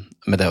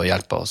 med det å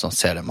hjelpe oss, han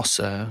ser det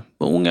masse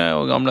unge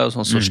og gamle og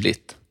sånn som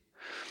sliter.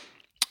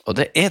 Og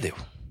det det jo.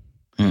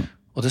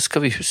 Og det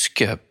skal vi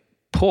huske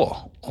på.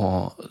 Og,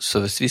 så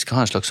hvis vi skal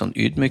ha en slags sånn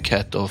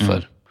ydmykhet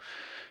overfor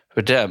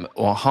for det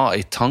å ha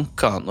i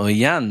tankene, og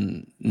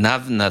igjen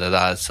nevne det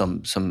der som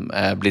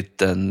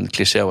blitt en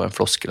klisjé og en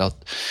floskel, at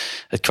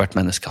et hvert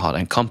menneske har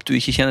en kamp du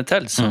ikke kjenner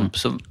til,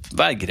 så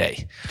vær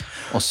grei.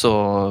 Og så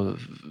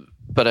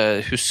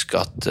bare husk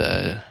at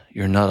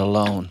you're not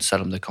alone,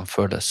 selv om det kan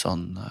føles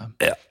sånn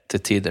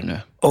til tider nå.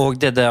 Og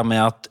det der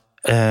med at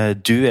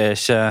du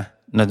ikke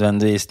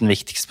nødvendigvis den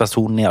viktigste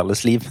personen i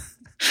alles liv.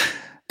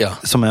 Ja.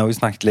 Som jeg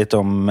også snakket litt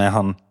om med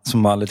han,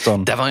 som var litt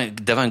sånn... Det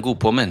var en god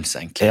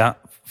påminnelse, egentlig. Ja,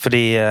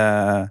 fordi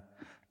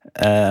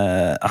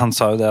han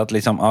sa jo det at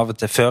liksom av og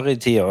til før i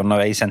tiden,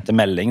 når jeg sendte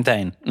melding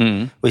til en,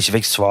 og ikke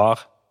fikk svar,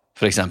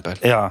 for eksempel.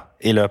 Ja,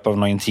 i løpet av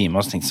noen timer,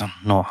 så tenkte jeg sånn,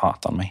 nå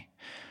hater han meg.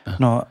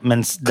 Nå,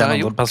 mens den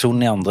andre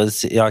personen i andre,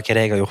 ja, hva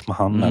det jeg har gjort med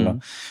han, eller...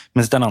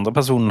 Mens den andre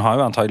personen har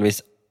jo antageligvis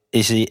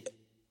ikke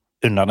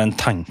under den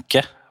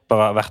tanke,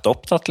 bare vært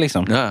opptatt,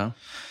 liksom. Ja.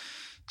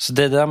 Så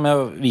det der med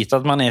å vite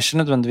at man ikke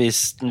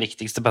nødvendigvis den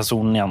viktigste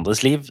personen i andres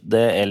liv,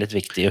 det litt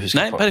viktig å huske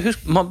på. Nei, bare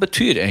husk, man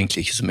betyr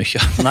egentlig ikke så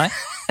mye. Nei.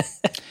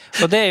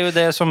 Og det jo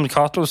det som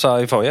Cato sa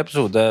i forrige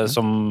episode,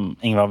 som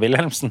Ingvar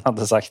Wilhelmsen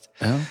hadde sagt,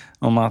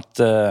 om at...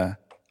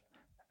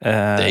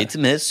 det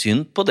ikke mer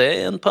synd på det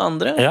enn på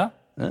andre. Ja.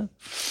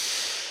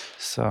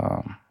 Så...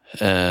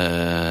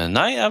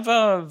 nei,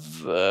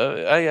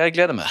 jeg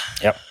gleder meg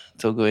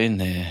til å gå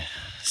inn i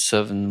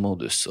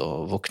søvnmodus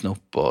og våkne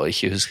opp og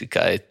ikke huske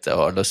hva jeg heter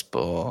og har lyst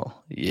på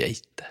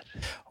geiter.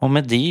 Og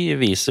med de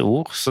vise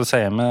ord så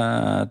sier vi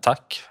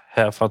takk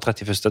her fra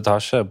 31.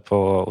 etasje på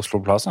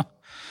Oslo Plaza.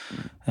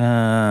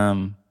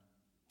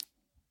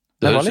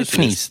 Det var litt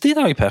fnisete i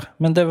dag, Per,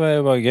 men det var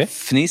jo bare gøy.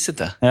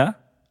 Fnisete? Ja.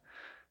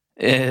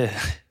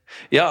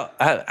 Ja,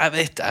 jeg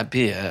vet,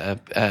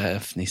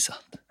 jeg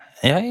fnisete.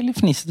 Ja, jeg litt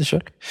fnisete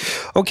selv.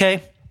 Ok,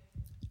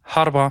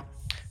 ha det bra.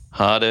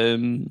 Ha det.